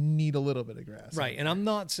just need a little bit of grass. Right. And I'm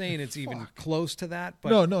not saying it's even Fuck. close to that,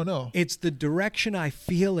 but No. it's the direction I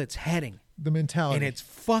feel it's heading. The mentality. And it's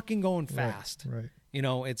fucking going Right, fast. Right. You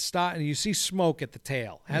know, it's starting. You see smoke at the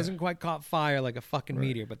tail. Hasn't quite caught fire like a fucking Right.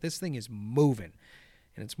 meteor, but this thing is moving,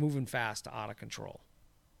 and it's moving fast, out of control.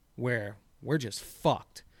 Where we're just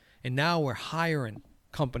fucked, and now we're hiring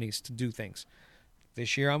companies to do things.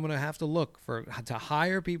 This year, I'm gonna have to look to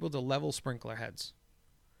hire people to level sprinkler heads.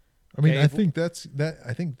 I mean, Okay, I if- think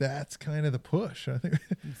that's kind of the push. I think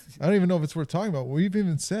I don't even know if it's worth talking about. We've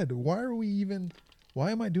even said, why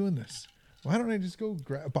am I doing this? Why don't I just go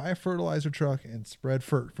buy a fertilizer truck and spread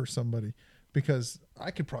fert for somebody? Because I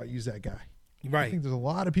could probably use that guy. I think there's a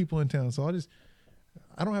lot of people in town, so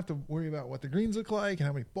I don't have to worry about what the greens look like and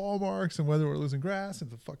how many ball marks and whether we're losing grass and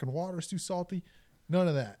the fucking water's too salty. None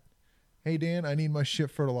of that. Hey Dan, I need my shit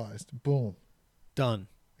fertilized. Boom. Done.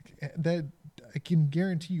 That I can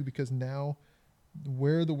guarantee you, because now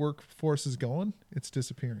where the workforce is going, it's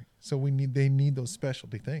disappearing. So they need those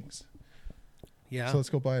specialty things. Yeah. So let's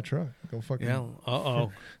go buy a truck. Go fucking. Yeah.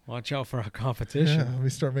 Watch out for our competition. Yeah, let me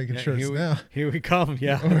start making shirts now. Here we come.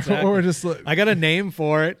 Yeah. Or, Exactly. or just like, I got a name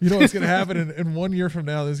for it. you know what's gonna happen in 1 year from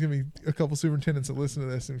now? There's gonna be a couple superintendents that listen to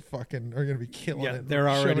this and fucking are gonna be killing it. They're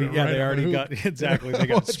already. Shoving it right They up already my got hoop. exactly. They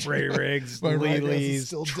got spray rigs, My ride gas is lilies,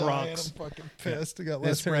 still dying. trucks. I'm fucking pissed. I got They're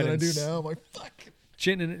less hair than I do spreading now. I'm like, fuck.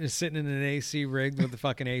 Sitting in an AC rig with the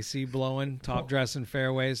fucking AC blowing, top dressing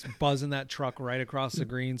fairways, buzzing that truck right across the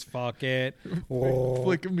greens. Fuck it.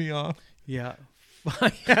 Flicking me off. Yeah.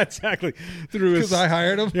 Yeah, exactly. Through Because I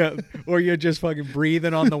hired him. Yeah. Or you're just fucking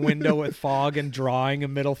breathing on the window with fog and drawing a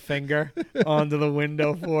middle finger onto the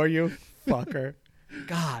window for you. Fucker.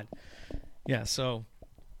 God. Yeah, so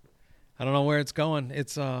I don't know where it's going.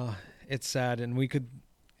 It's sad, and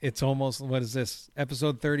it's almost, what is this?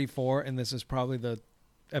 Episode 34, and this is probably the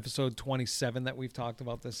episode 27 that we've talked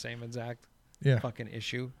about this same exact fucking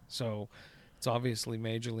issue. So it's obviously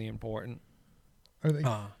majorly important. I think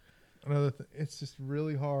it's just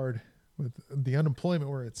really hard with the unemployment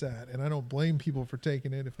where it's at, and I don't blame people for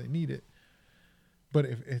taking it if they need it. But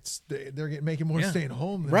if they're making more staying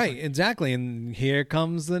home, right? Exactly. And here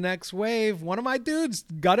comes the next wave. One of my dudes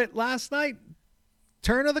got it last night.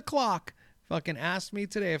 Turn of the clock. Fucking asked me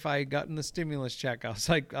today if I had gotten the stimulus check. I was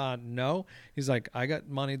like, no. He's like, I got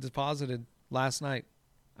money deposited last night.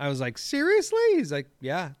 I was like, seriously? He's like,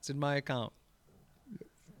 yeah, it's in my account.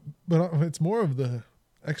 But it's more of the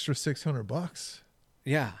extra $600.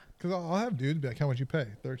 Yeah. Because I'll have dudes be like, how much you pay?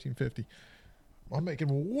 $1,350. I'm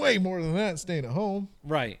making way more than that staying at home.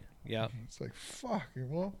 Right. Yeah. It's like, fuck.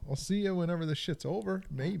 Well, I'll see you whenever this shit's over.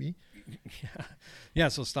 Maybe. Yeah. Yeah.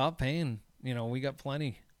 So stop paying. We got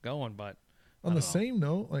plenty going, but. On the same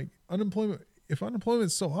note, like unemployment, if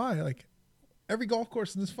unemployment's so high, like every golf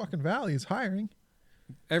course in this fucking valley is hiring.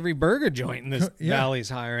 Every burger joint in this valley is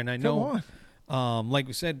hiring. I know. Come on. Like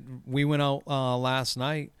we said, we went out last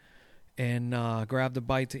night and grabbed a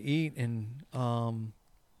bite to eat, and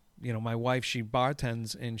my wife, she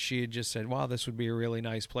bartends, and she had just said, wow, this would be a really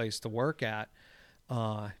nice place to work at.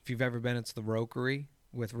 If you've ever been, it's the Rokery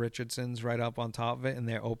with Richardson's right up on top of it, and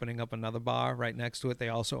they're opening up another bar right next to it. They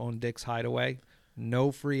also own Dick's Hideaway.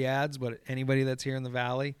 No free ads, but anybody that's here in the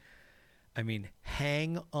valley, I mean,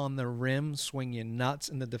 hang on the rim, swing your nuts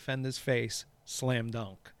in the defender's face, slam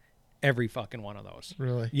dunk. Every fucking one of those.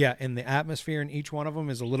 Really? Yeah, and the atmosphere in each one of them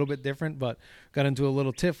is a little bit different, but got into a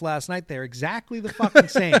little tiff last night. They're exactly the fucking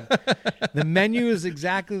same. The menu is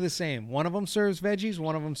exactly the same. One of them serves veggies,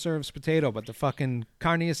 one of them serves potato, but the fucking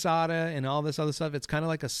carne asada and all this other stuff, it's kind of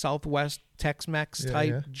like a Southwest Tex-Mex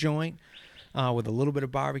type joint with a little bit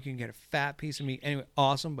of barbecue. You can get a fat piece of meat. Anyway,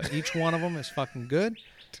 awesome, but each one of them is fucking good.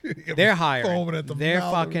 Dude, they're hiring. They're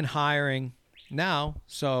fucking hiring now,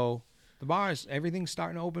 so... The bars, everything's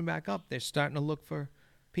starting to open back up. They're starting to look for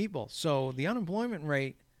people. So the unemployment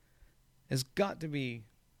rate has got to be,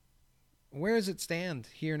 where does it stand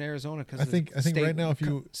here in Arizona? Because I think right now,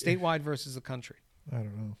 statewide versus the country, I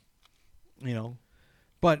don't know.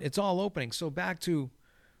 But it's all opening. So back to,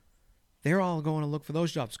 they're all going to look for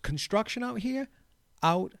those jobs. Construction out here,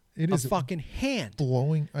 it is fucking hand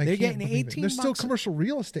blowing. They're getting 18. There's still commercial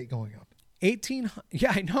real estate going up. 18.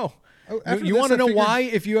 Yeah, I know. You want to know why?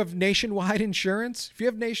 If you have nationwide insurance,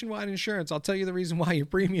 I'll tell you the reason why your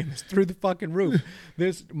premium is through the fucking roof.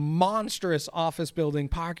 This monstrous office building,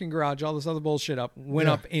 parking garage, all this other bullshit went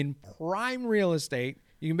up in prime real estate.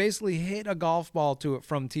 You can basically hit a golf ball to it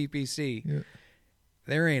from TPC. Yeah.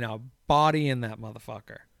 There ain't a body in that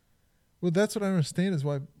motherfucker. Well, that's what I understand is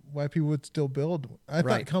why people would still build. I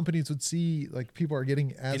thought companies would see like people are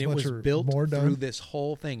getting as much or built more done through this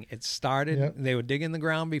whole thing. It started. They would dig in the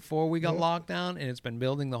ground before we got locked down, and it's been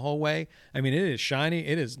building the whole way. I mean, it is shiny.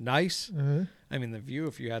 It is nice. I mean, the view.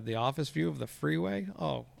 If you had the office view of the freeway,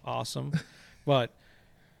 oh, awesome. But,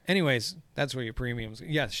 anyways, that's where your premiums.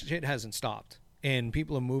 Yes, shit hasn't stopped, and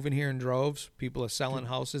people are moving here in droves. People are selling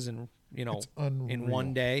houses in in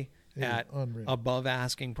one day at above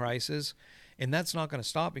asking prices. And that's not going to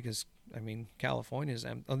stop because, I mean, California's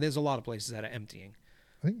there's a lot of places that are emptying.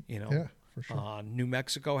 I think, yeah, for sure. New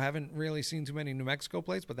Mexico, haven't really seen too many New Mexico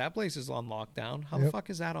places, but that place is on lockdown. How the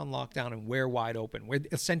fuck is that on lockdown and we're wide open? We're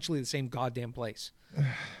essentially the same goddamn place. I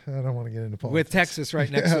don't want to get into politics. With Texas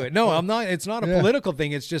right next to it. No, I'm not. It's not a political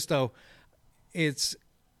thing. It's just it's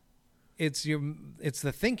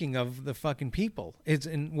the thinking of the fucking people. It's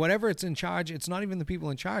in whatever it's in charge. It's not even the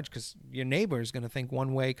people in charge because your neighbor is going to think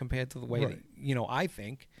one way compared to the way that, I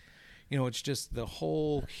think. It's just the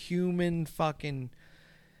whole human fucking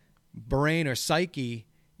brain or psyche.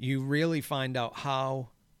 You really find out how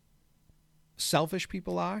selfish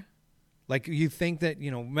people are. Like, you think that,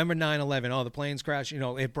 remember 9/11, oh, the planes crashed,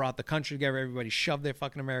 it brought the country together, everybody shoved their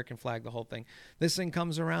fucking American flag, the whole thing. This thing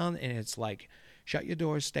comes around, and it's like, shut your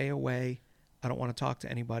doors, stay away, I don't want to talk to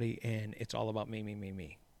anybody, and it's all about me, me, me,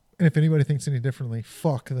 me. And if anybody thinks any differently,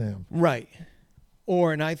 fuck them. Right.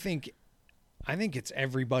 And I think it's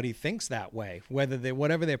everybody thinks that way,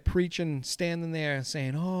 whatever they're preaching, standing there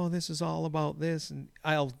saying, oh, this is all about this, and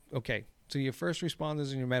okay. So your first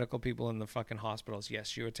responders and your medical people in the fucking hospitals,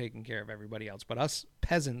 yes, you are taking care of everybody else. But us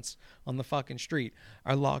peasants on the fucking street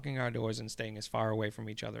are locking our doors and staying as far away from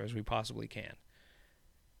each other as we possibly can.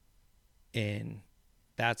 And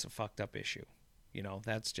that's a fucked up issue.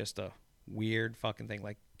 That's just a weird fucking thing.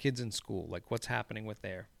 Like, kids in school, like, what's happening with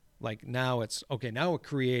there? Like, now we're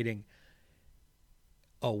creating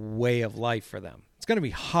a way of life for them. It's going to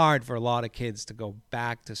be hard for a lot of kids to go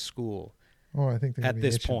back to school I think at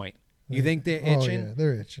this point. You think they're itching? Oh, yeah,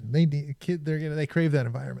 they're itching. They need a kid. They crave that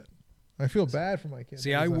environment. I feel bad for my kids.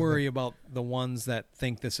 See, I worry about the ones that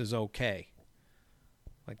think this is okay.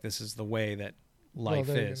 Like, this is the way that life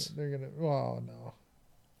is. They're gonna. Oh no.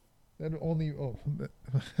 That only. Oh,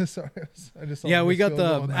 sorry. I just. Yeah, we got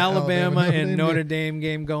the Alabama and Notre Dame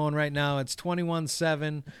game going right now. It's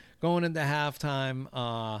 21-7 going into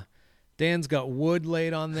halftime. Dan's got wood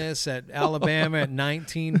laid on this at Alabama at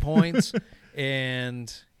 19 points,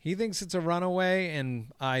 and he thinks it's a runaway, and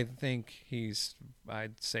I think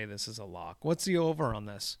I'd say this is a lock. What's the over on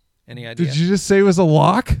this? Any idea? Did you just say it was a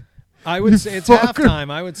lock? I would say it's halftime.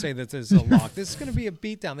 I would say that this is a lock. This is going to be a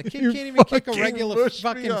beatdown. The kid can't even kick a regular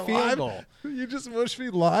fucking field goal. You just mush me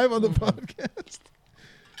live on the podcast?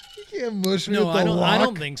 You can't mush me with the lock. I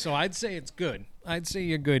don't think so. I'd say it's good. I'd say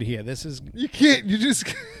you're good here. This is... You can't. You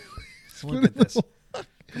just... Look at this.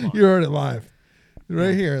 You heard it live.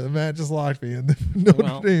 Right here. The Matt just locked me, and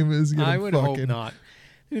Notre Dame is going to I would hope not.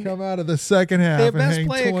 Come out of the second half their best and hang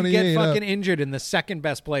player 28 could get up. fucking injured, and the second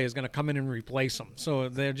best player is going to come in and replace them. So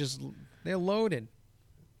they're loaded.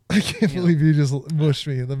 I can't believe you just mushed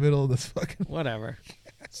me in the middle of this fucking... Whatever.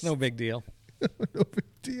 It's no big deal. No big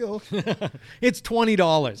deal. It's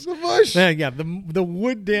 $20. The mush. Yeah, the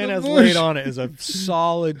wood Dan has laid on it is a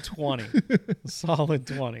solid 20. Solid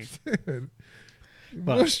 20. Dude, you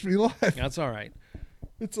mushed me live. That's all right.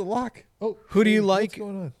 It's a lock. Oh, who do you like? What's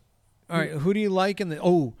going on? All right, who do you like in the...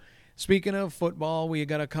 Oh, speaking of football, we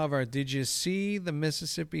got to cover. Did you see the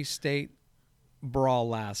Mississippi State brawl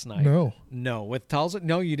last night? No. With Tulsa?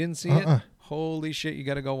 No, you didn't see it? Holy shit, you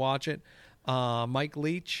got to go watch it. Mike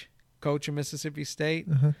Leach, coach of Mississippi State.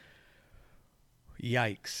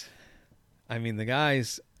 Yikes. I mean, the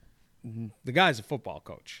guy's a football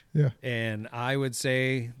coach. Yeah. And I would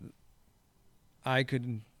say I'd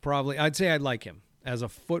say I'd like him. As a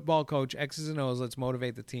football coach, X's and O's, let's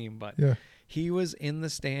motivate the team. But he was in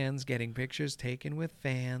the stands getting pictures taken with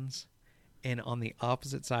fans, and on the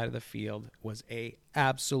opposite side of the field was a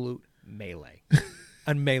absolute melee.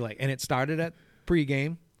 A melee. And it started at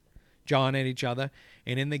pregame, jawing at each other.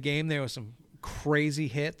 And in the game, there were some crazy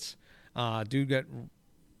hits. Dude got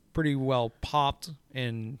pretty well popped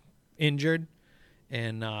and injured.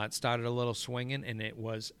 And it started a little swinging, and it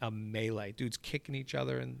was a melee. Dudes kicking each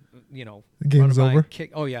other, and the game's over.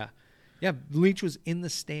 Oh yeah. Leach was in the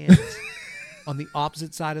stands on the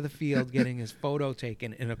opposite side of the field getting his photo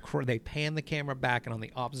taken. And they pan the camera back, and on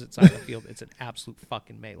the opposite side of the field, it's an absolute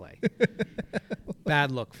fucking melee.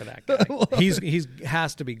 Bad look for that guy. He's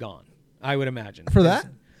has to be gone, I would imagine. For that,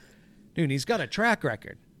 dude, he's got a track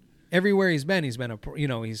record. Everywhere he's been he's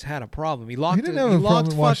had a problem. He locked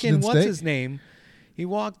fucking what's his name. He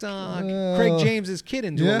walked Craig James's kid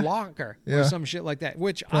into a locker or some shit like that,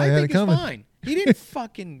 which I think is fine. He didn't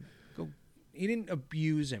fucking he didn't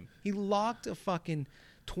abuse him. He locked a fucking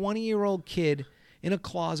 20-year-old kid in a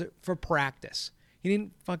closet for practice. He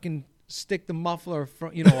didn't fucking stick the muffler,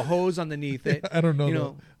 a hose underneath it. I don't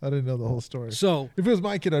know. I didn't know the whole story. So if it was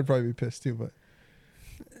my kid, I'd probably be pissed too.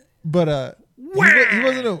 But he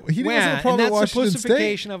wasn't a problem. And that's at Washington the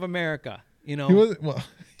pussification State of America. He wasn't. Well,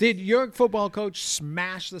 did your football coach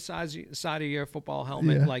smash the side of your football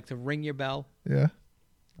helmet like to ring your bell? Yeah,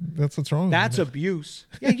 that's what's wrong. That's abuse.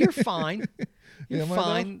 Yeah, you're fine. You're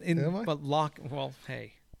fine. But well,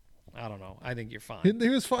 hey, I don't know. I think you're fine. He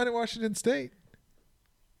was fine at Washington State.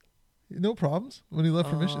 No problems when he left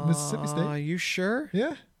for Mississippi State. Are you sure?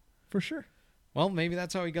 Yeah, for sure. Well, maybe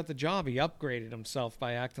that's how he got the job. He upgraded himself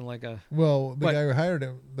by acting like a... Well, the guy who hired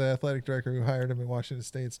him, the athletic director who hired him in Washington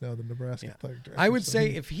State's now the Nebraska athletic director. I would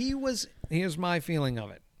say if he was... Here's my feeling of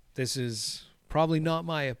it. This is probably not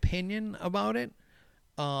my opinion about it,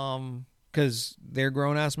 because they're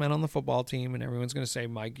grown-ass men on the football team, and everyone's going to say,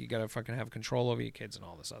 Mike, you got to fucking have control over your kids and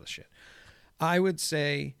all this other shit. I would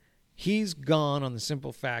say He's gone on the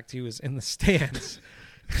simple fact he was in the stands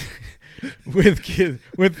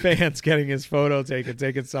with fans getting his photo taken,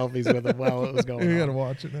 taking selfies with him while it was going on. You gotta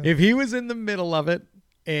watch it now. If he was in the middle of it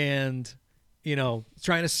and, you know,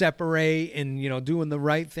 trying to separate and, you know, doing the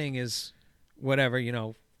right thing is whatever, you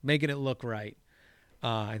know, making it look right,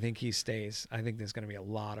 I think he stays. I think there's going to be a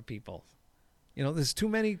lot of people. You know, there's too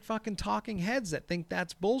many fucking talking heads that think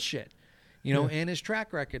that's bullshit, you know, and his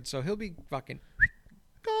track record. So he'll be fucking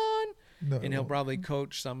gone. No, And he'll probably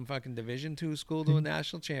coach some fucking Division II school to a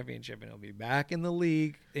national championship, and he'll be back in the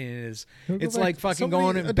league. It's like fucking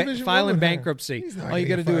going and filing bankruptcy. All you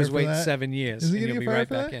got to do is wait 7 years, and you'll be right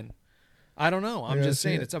back in. I don't know. I'm just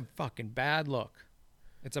saying it's a fucking bad look.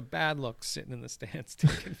 It's a bad look sitting in the stands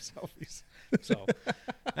taking selfies. So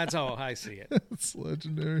that's how I see it. It's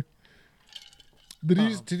legendary.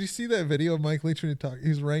 Did you see that video of Mike Leach when he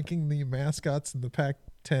was ranking the mascots in the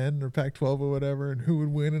Pac-10 or Pac-12 or whatever, and who would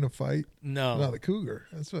win in a fight? No. Well, the cougar.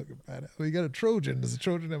 That's fucking bad. Well, you got a Trojan. Does the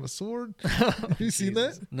Trojan have a sword? Have you seen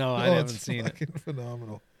that? No, I haven't seen it. It's fucking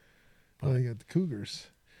phenomenal. Well, you got the Cougars.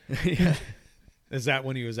 Yeah. Is that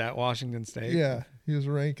when he was at Washington State? Yeah. He was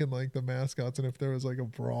ranking like the mascots, and if there was like a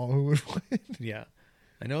brawl, who would win? Yeah.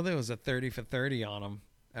 I know there was a 30 for 30 on him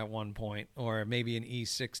at one point, or maybe an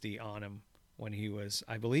E60 on him when he was,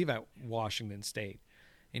 I believe, at Washington State.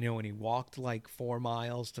 You know, when he walked like 4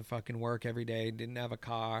 miles to fucking work every day, didn't have a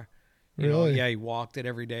car. You know, yeah, he walked it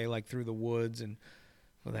every day, like through the woods, and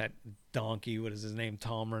that donkey, what is his name,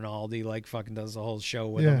 Tom Rinaldi, like fucking does the whole show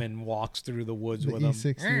with him and walks through the woods with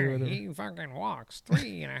E60 him. or whatever. He fucking walks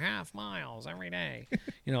 3.5 miles every day.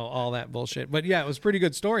 You know, all that bullshit. But yeah, it was a pretty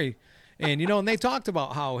good story. And, you know, and they talked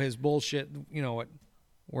about how his bullshit, you know,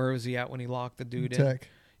 where was he at when he locked the dude in?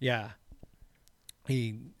 Yeah.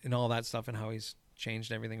 And all that stuff, and how he's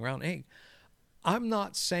changed everything around. Hey, I'm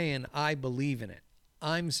not saying I believe in it.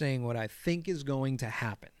 I'm saying what I think is going to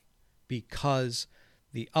happen, because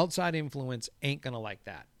the outside influence ain't going to like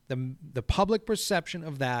that. The public perception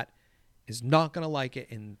of that is not going to like it.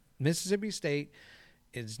 In Mississippi State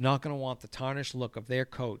is not going to want the tarnished look of their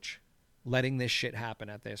coach letting this shit happen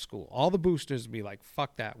at their school. All the boosters be like,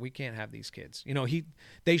 fuck that. We can't have these kids. You know,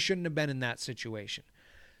 they shouldn't have been in that situation.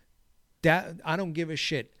 I don't give a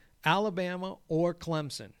shit. Alabama or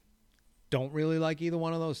Clemson, don't really like either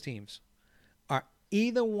one of those teams. Are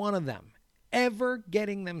either one of them ever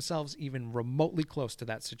getting themselves even remotely close to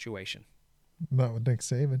that situation? Not with Nick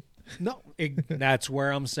Saban. No, that's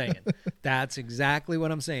where I'm saying. That's exactly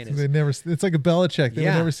what I'm saying. So it's like a Belichick. They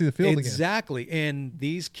would never see the field again. Exactly. And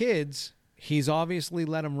these kids, he's obviously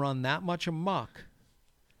let them run that much amok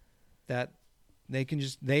that they can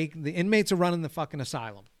just, the inmates are running the fucking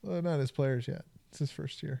asylum. Well, not his players yet. It's his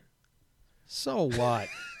first year. So what?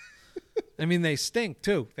 I mean, they stink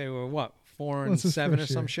too. They were what, 4-7 or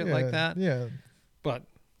some shit like that? Yeah. But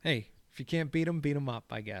hey, if you can't beat them up,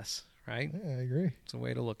 I guess. Right? Yeah, I agree. It's a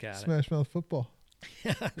way to look at Smash mouth football.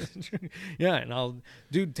 Yeah, and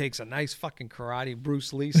dude takes a nice fucking karate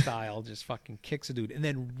Bruce Lee style, just fucking kicks a dude, and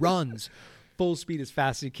then runs full speed as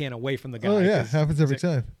fast as he can away from the guy. Oh yeah, happens every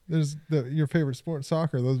time. There's your favorite sport,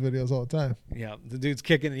 soccer. Those videos all the time. Yeah, the dude's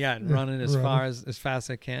kicking, and running as fast as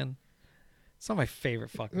I can. It's not my favorite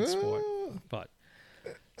fucking sport, but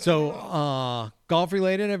so golf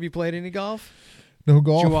related. Have you played any golf? No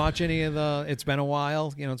golf. Did you watch any of the? It's been a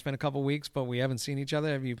while. You know, it's been a couple weeks, but we haven't seen each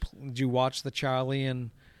other. Did you watch the Charlie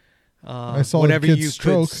and I saw whatever the kid's you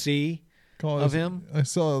stroke. could see of him? I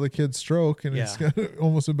saw the kid's stroke, and it's got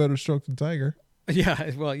almost a better stroke than Tiger.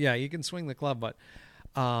 Yeah, well, yeah, you can swing the club, but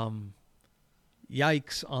yikes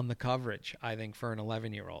on the coverage. I think for an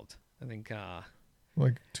 11-year-old, I think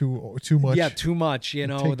like too much. Yeah, too much. You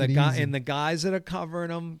know, the guys that are covering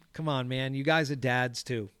them. Come on, man, you guys are dads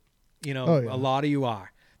too. You know, a lot of you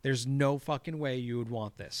are. There's no fucking way you would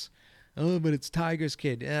want this. Oh, but it's Tiger's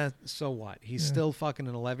kid. So what? He's still fucking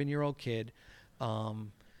an 11-year-old kid.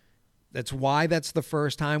 That's why that's the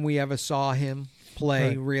first time we ever saw him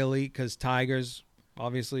play, really, because Tiger's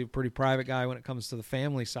obviously a pretty private guy when it comes to the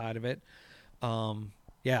family side of it.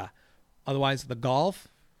 Yeah. Otherwise, the golf,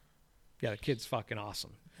 the kid's fucking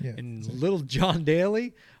awesome. Yeah, and little John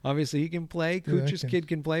Daly, obviously he can play. Cooch's kid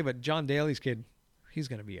can play, but John Daly's kid, he's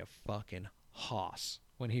going to be a fucking hoss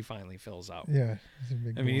when he finally fills out. Yeah.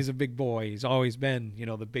 He's a big boy. He's always been,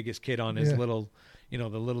 the biggest kid on his little, the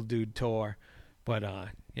little dude tour. But,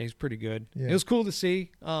 he's pretty good. Yeah. It was cool to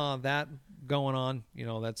see that going on.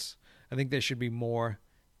 I think there should be more,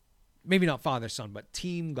 maybe not father-son, but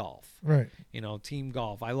team golf. Right. Team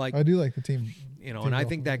golf. I do like the team. And I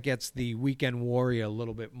think that gets the weekend warrior a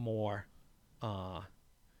little bit more, I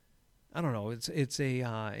don't know. It's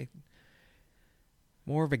a,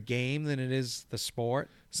 more of a game than it is the sport.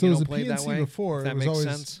 So it was a played that way, PNC before. if that It was makes always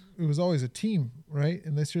sense. it was always a team, right?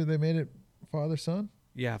 And this year they made it father son.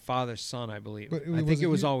 Yeah, father son, I believe. But I think it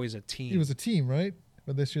was always a team. It was a team, right?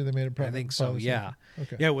 But this year they made it. I think so. father-son. Yeah.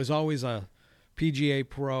 Okay. Yeah, it was always a PGA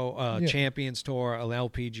Pro, Yeah. Champions Tour, an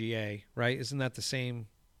LPGA, right? Isn't that the same?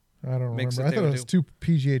 I don't Mix remember. that I they thought would it was two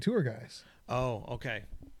PGA Tour guys. Oh, okay.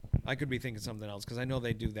 I could be thinking something else because I know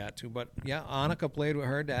they do that too. But yeah, Annika played with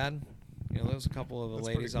her dad. There's a couple of the That's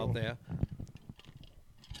ladies pretty out cool. there.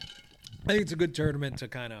 I think it's a good tournament to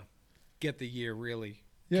kind of get the year really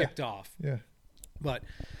kicked off. Yeah. But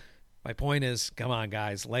my point is, come on,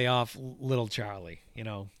 guys, lay off little Charlie.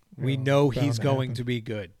 We Yeah, know bound he's to going happen. to be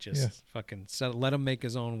good. Just Yes. fucking let him make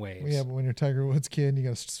his own waves. Yeah, but when you're Tiger Woods' kid and you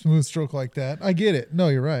got a smooth stroke like that, I get it. No,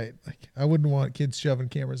 you're right. Like I wouldn't want kids shoving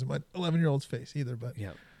cameras in my 11-year-old's face either. But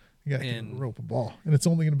Yeah. you got to And- rope a ball, and it's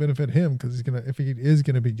only going to benefit him because if he is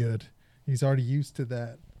going to be good, he's already used to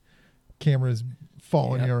that. Cameras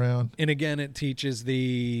following Yep. you around. And again, it teaches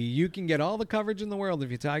you can get all the coverage in the world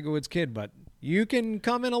if you're Tiger Woods' kid, but you can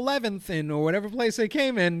come in 11th or whatever place they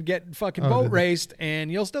came in, get fucking boat did they? raced,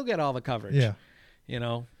 and you'll still get all the coverage. Yeah.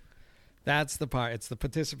 That's the part. It's the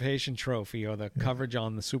participation trophy or the coverage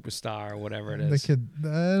on the superstar or whatever it The is. kid,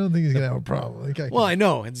 I don't think he's going to have a problem. Like, Well, I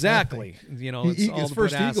know exactly. It's he all his to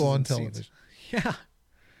first put asses eagle on in seats. television. Yeah.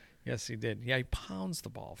 Yes, he did. Yeah, he pounds the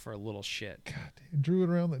ball for a little shit. God, he drew it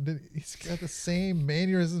around. He's got the same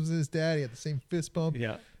mannerisms as his dad. He had the same fist bump,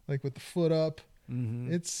 Yeah. like with the foot up.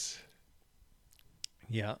 Mm-hmm. It's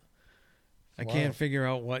Yeah. I Wow. can't figure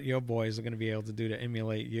out what your boys are going to be able to do to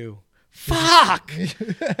emulate you. Fuck!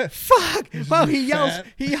 Fuck! Wow, he fat.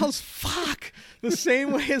 yells fuck the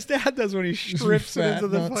same way his dad does when he strips it fat, into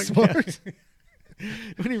the not fucking smart.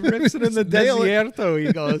 when he rips it in the Just nail it. desierto,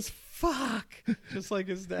 he goes fuck, just like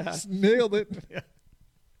his dad. Just nailed it.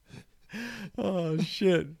 Oh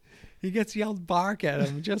shit! He gets yelled bark at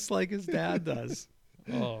him just like his dad does.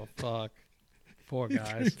 Oh fuck! Poor He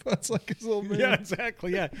guys. butts like his old man. Yeah,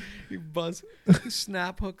 exactly. Yeah, he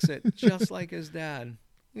snap hooks it just like his dad.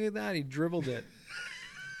 Look at that, he dribbled it.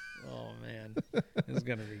 Oh man, this is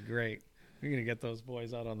gonna be great. We're gonna get those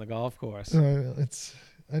boys out on the golf course.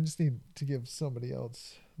 I just need to give somebody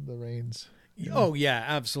else the reins. Oh yeah,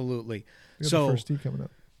 absolutely. We got So the first tee coming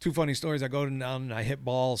up. two funny stories. I go down and I hit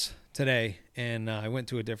balls today, and I went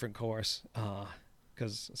to a different course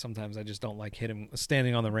because sometimes I just don't like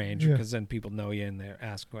standing on the range Yeah. because then people know you and they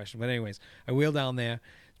ask questions. But anyways, I wheel down there.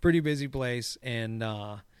 It's a pretty busy place, and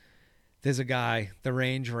there's a guy, the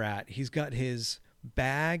range rat. He's got his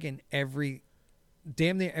bag and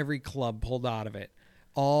damn near every club pulled out of it,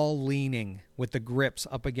 all leaning with the grips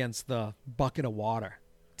up against the bucket of water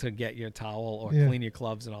to get your towel or Yeah. clean your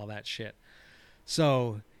clubs and all that shit.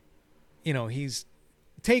 So, he's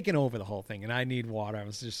taken over the whole thing, and I need water. I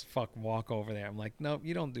was just walk over there. I'm like, nope,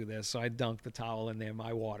 you don't do this. So I dunk the towel in there.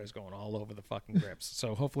 My water's going all over the fucking grips.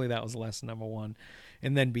 So hopefully that was lesson number one.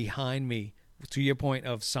 And then behind me, to your point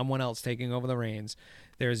of someone else taking over the reins,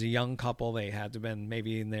 there's a young couple. They had to have been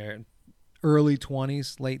maybe in their early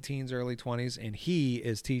 20s, late teens, early 20s, and he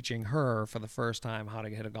is teaching her for the first time how to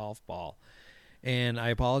hit a golf ball. And I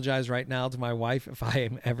apologize right now to my wife if I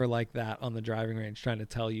am ever like that on the driving range trying to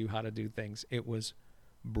tell you how to do things. It was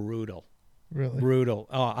brutal. Really? Brutal.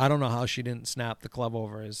 Oh, I don't know how she didn't snap the club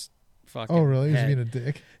over his fucking Oh, really? He's head. being a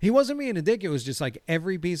dick. He wasn't being a dick. It was just like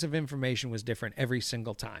every piece of information was different every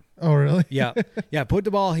single time. Oh, really? Yeah. Yeah. Put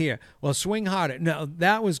the ball here. Well, swing harder. No,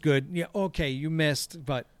 that was good. Yeah. Okay. You missed,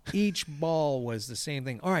 but each ball was the same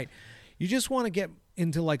thing. All right. You just want to get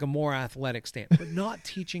into like a more athletic stance, but not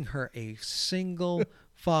teaching her a single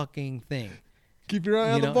fucking thing. Keep your eye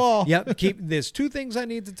You on the know? ball. Yep. There's two things I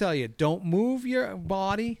need to tell you. Don't move your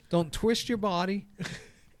body. Don't twist your body,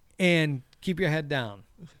 and keep your head down.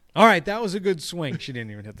 All right, that was a good swing. She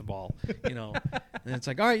didn't even hit the ball. And it's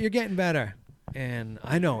like, all right, you're getting better. And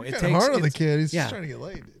I know it It's takes hard on the it's- kid. He's yeah. just trying to get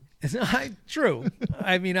laid, dude. It's not true.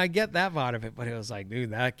 I mean, I get that part of it, but it was like,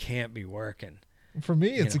 dude, that can't be working. For me,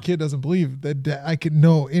 it's You a know. kid doesn't believe that I could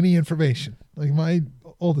know any information. Like my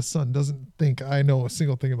oldest son doesn't think I know a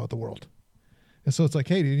single thing about the world. And so it's like,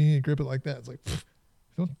 hey, dude, you need to grip it like that. It's like, pfft,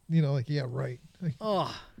 don't, like, yeah, right. Like,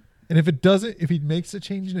 Oh, and if he makes a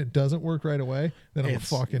change and it doesn't work right away, then I'm a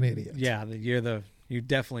fucking idiot. yeah, you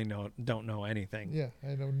definitely don't know anything. Yeah,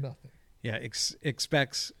 I know nothing. Yeah,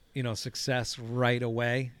 expects success right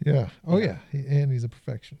away. Yeah. Oh, yeah. And he's a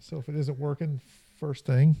perfectionist. So if it isn't working first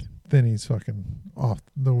thing, then he's fucking off.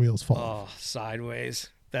 The wheels fall. Oh, sideways.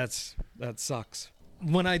 That sucks.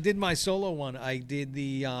 When I did my solo one, I did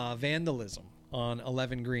the vandalism on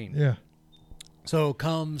 11 green. Yeah. So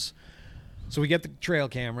we get the trail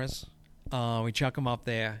cameras. We chuck him up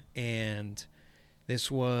there, and this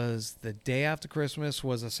was the day after Christmas,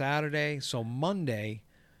 was a Saturday. So Monday,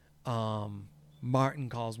 Martin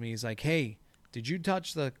calls me. He's like, hey, did you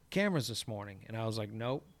touch the cameras this morning? And I was like,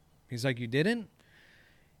 nope. He's like, you didn't?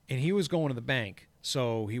 And he was going to the bank,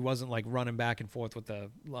 so he wasn't like running back and forth with the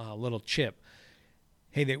little chip.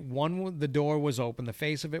 Hey, the door was open. The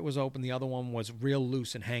face of it was open. The other one was real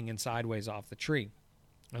loose and hanging sideways off the tree.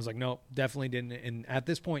 I was like, nope, definitely didn't. And at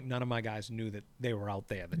this point, none of my guys knew that they were out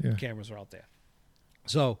there. The cameras were out there.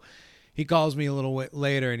 So he calls me a little bit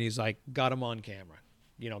later, and he's like, got them on camera.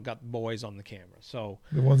 Got the boys on the camera. So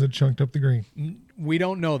the ones that chunked up the green. We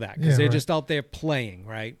don't know that because they're just out there playing,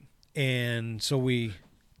 right? And so we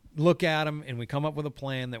look at them, and we come up with a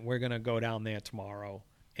plan that we're going to go down there tomorrow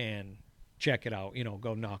and check it out,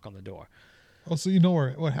 go knock on the door. Oh, so you know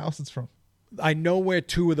what house it's from? I know where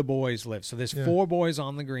 2 of the boys live. So there's 4 boys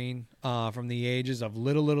on the green from the ages of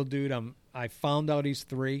little dude. I found out he's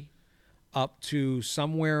 3 up to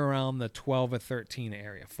somewhere around the 12 or 13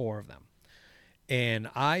 area, 4 of them. And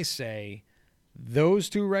I say those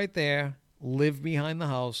 2 right there live behind the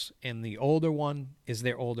house, and the older one is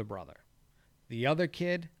their older brother. The other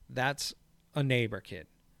kid, that's a neighbor kid.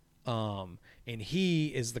 And he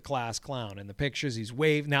is the class clown. In the pictures, he's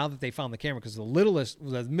waved now that they found the camera, because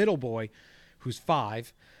the middle boy, who's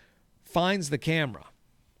 5, finds the camera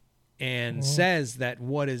and says that,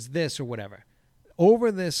 what is this or whatever.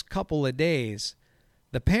 Over this couple of days,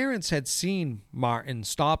 the parents had seen Martin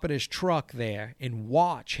stop at his truck there and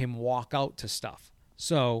watch him walk out to stuff.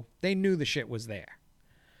 So they knew the shit was there.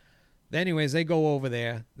 Anyways, they go over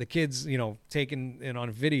there. The kid's, taking it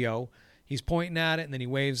on video. He's pointing at it, and then he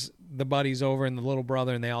waves the buddies over and the little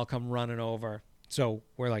brother, and they all come running over. So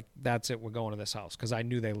we're like, that's it. We're going to this house, because I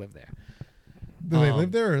knew they lived there. Do they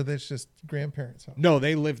live there, or that's just grandparents' house? No,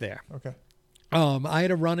 they live there. Okay. I had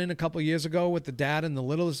a run-in a couple years ago with the dad and the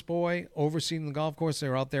littlest boy overseeing the golf course. They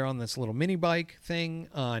were out there on this little mini bike thing,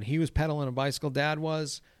 and he was pedaling a bicycle. Dad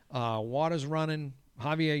was. Water's running.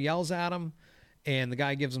 Javier yells at him, and the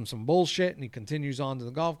guy gives him some bullshit, and he continues on to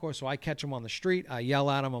the golf course. So I catch him on the street. I yell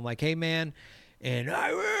at him. I'm like, hey, man. And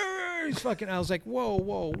I was like,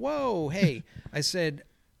 whoa. Hey, I said,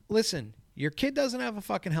 listen, your kid doesn't have a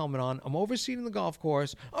fucking helmet on. I'm overseeing the golf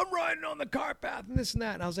course. I'm riding on the cart path and this and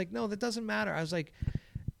that. And I was like, no, that doesn't matter. I was like,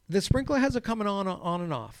 the sprinkler has it coming on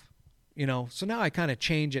and off, So now I kind of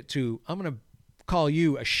change it to, I'm going to call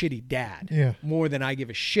you a shitty dad more than I give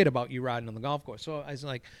a shit about you riding on the golf course. So I was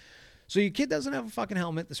like, so your kid doesn't have a fucking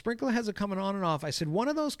helmet. The sprinkler has it coming on and off. I said, one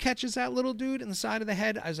of those catches that little dude in the side of the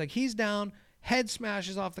head. I was like, he's down. Head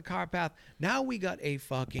smashes off the car path. Now we got a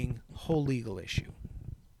fucking whole legal issue,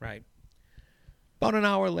 right? About an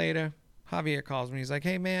hour later, Javier calls me. He's like,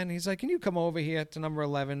 hey, man. He's like, can you come over here to number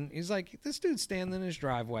 11? He's like, this dude's standing in his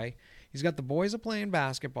driveway. He's got the boys are playing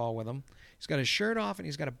basketball with him. He's got his shirt off, and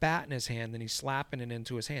he's got a bat in his hand, and he's slapping it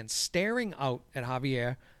into his hand, staring out at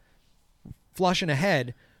Javier, flushing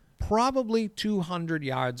ahead, probably 200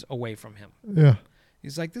 yards away from him. Yeah.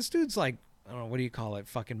 He's like, this dude's like, I don't know, what do you call it?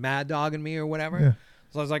 Fucking mad dogging me or whatever. Yeah.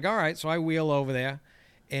 So I was like, all right. So I wheel over there,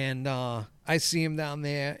 and I see him down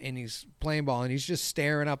there, and he's playing ball, and he's just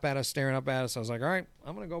staring up at us. I was like, all right,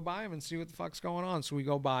 I'm going to go by him and see what the fuck's going on. So we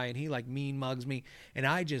go by, and he like mean mugs me, and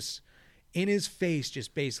I just, in his face,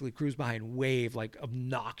 just basically cruise by and wave like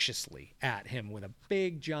obnoxiously at him with a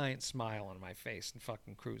big giant smile on my face and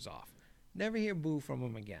fucking cruise off. Never hear boo from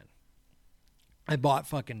him again. I bought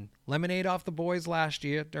fucking lemonade off the boys last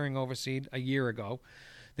year during Overseed a year ago.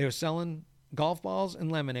 They were selling golf balls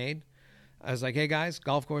and lemonade. I was like, hey, guys,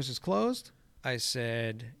 golf course is closed. I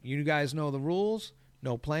said, you guys know the rules.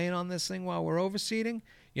 No playing on this thing while we're overseeding.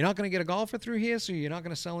 You're not going to get a golfer through here, so you're not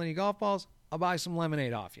going to sell any golf balls. I'll buy some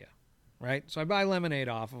lemonade off you, right? So I buy lemonade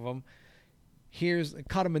off of them.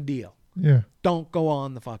 Cut them a deal. Yeah. Don't go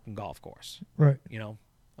on the fucking golf course. Right.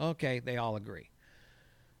 Okay, they all agree.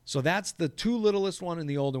 So that's the 2 littlest one and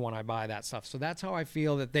the older one. I buy that stuff. So that's how I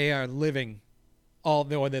feel that they are living all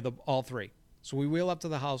 3. So we wheel up to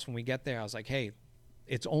the house. When we get there, I was like, hey,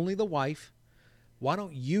 it's only the wife. Why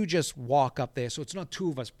don't you just walk up there so it's not 2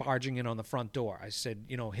 of us barging in on the front door? I said,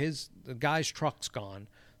 the guy's truck's gone,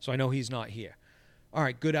 so I know he's not here. All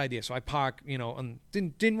right, good idea. So I park, and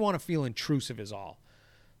didn't want to feel intrusive is all.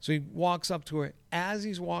 So he walks up to her. As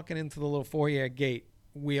he's walking into the little foyer gate,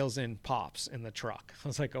 wheels in, pops in the truck. I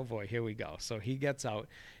was like, oh boy, here we go. So he gets out.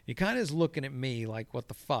 He kind of is looking at me like, what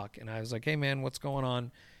the fuck? And I was like, hey man, what's going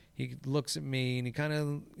on? He looks at me and he kind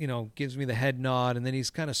of, gives me the head nod. And then he's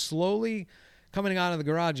kind of slowly coming out of the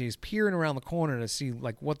garage. He's peering around the corner to see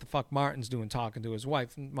like what the fuck Martin's doing, talking to his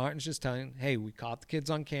wife. And Martin's just telling him, hey, we caught the kids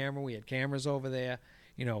on camera. We had cameras over there.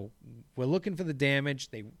 we're looking for the damage.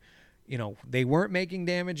 They weren't making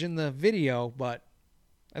damage in the video, but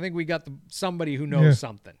I think we got somebody who knows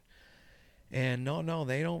something. And no,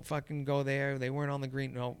 they don't fucking go there. They weren't on the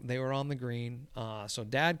green. No, they were on the green. So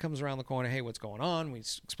Dad comes around the corner. Hey, what's going on? We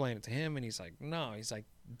explain it to him, and he's like, no. He's like,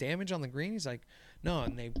 damage on the green? He's like, no.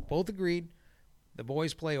 And they both agreed. The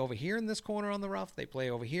boys play over here in this corner on the rough. They play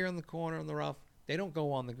over here in the corner on the rough. They don't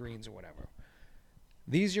go on the greens or whatever.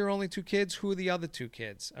 These your only 2 kids? Who are the other 2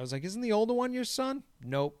 kids? I was like, isn't the older one your son?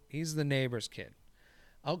 Nope. He's the neighbor's kid.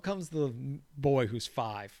 Out comes the boy who's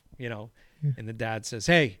 5, and the dad says,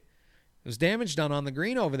 hey, there's damage done on the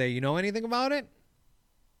green over there. You know anything about it?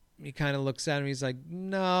 He kind of looks at him. He's like,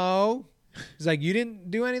 no. He's like, you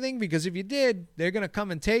didn't do anything? Because if you did, they're going to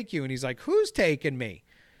come and take you. And he's like, who's taking me?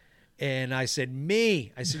 And I said,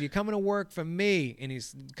 me. I said, you're coming to work for me. And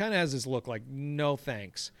he's kind of has this look like, no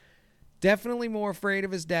thanks. Definitely more afraid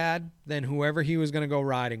of his dad than whoever he was going to go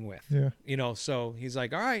riding with. Yeah. So he's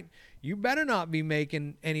like, all right, you better not be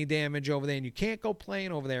making any damage over there. And you can't go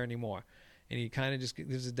playing over there anymore. And he kind of just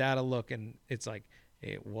gives his dad a look, and it's like,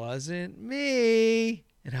 it wasn't me.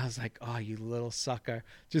 And I was like, oh, you little sucker.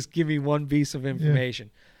 Just give me one piece of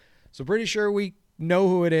information. Yeah. So pretty sure we know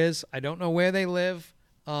who it is. I don't know where they live.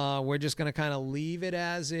 We're just going to kind of leave it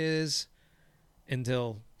as is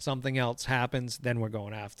until something else happens. Then we're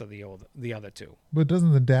going after the other 2. But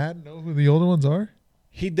doesn't the dad know who the older ones are?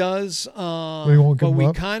 He does. But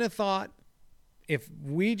we kind of thought, if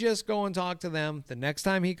we just go and talk to them, the next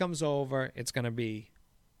time he comes over, it's going to be,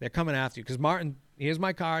 they're coming after you. Because Martin, here's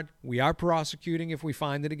my card. We are prosecuting if we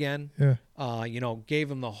find it again. Yeah.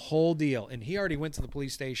 Gave him the whole deal. And he already went to the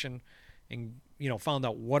police station and, found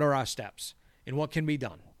out what are our steps and what can be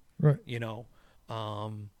done. Right.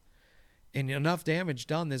 And enough damage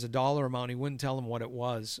done. There's a dollar amount. He wouldn't tell him what it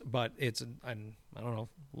was, but and I don't know,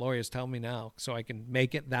 lawyers tell me now, so I can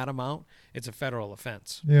make it that amount. It's a federal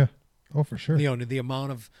offense. Yeah. Oh, for sure. The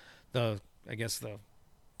amount of the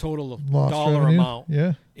total lost dollar revenue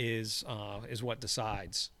amount is what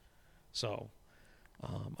decides. So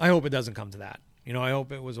I hope it doesn't come to that. I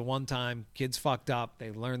hope it was a one-time. Kids fucked up.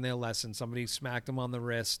 They learned their lesson. Somebody smacked them on the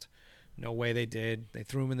wrist. No way they did. They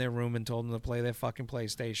threw them in their room and told them to play their fucking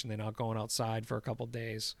PlayStation. They're not going outside for a couple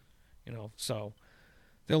days. So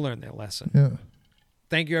they'll learn their lesson. Yeah.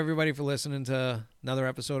 Thank you, everybody, for listening to another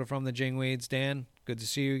episode of From the Jingweeds. Dan, good to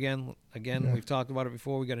see you again. We've talked about it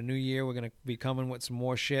before. We got a new year. We're going to be coming with some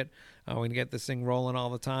more shit. We're going to get this thing rolling all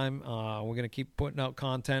the time. We're going to keep putting out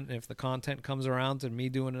content. And if the content comes around to me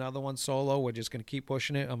doing another one solo, we're just going to keep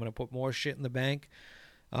pushing it. I'm going to put more shit in the bank.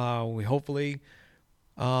 We hopefully,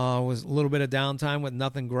 was a little bit of downtime with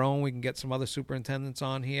nothing growing. We can get some other superintendents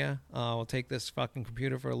on here. We'll take this fucking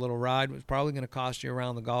computer for a little ride. It's probably going to cost you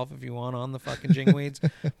around the golf if you want on the fucking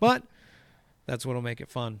Jingweeds. But that's what'll make it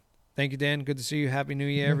fun. Thank you, Dan. Good to see you. Happy New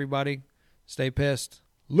Year, everybody. Stay pissed.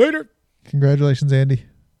 Later. Congratulations, Andy.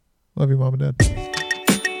 Love you, Mom and Dad.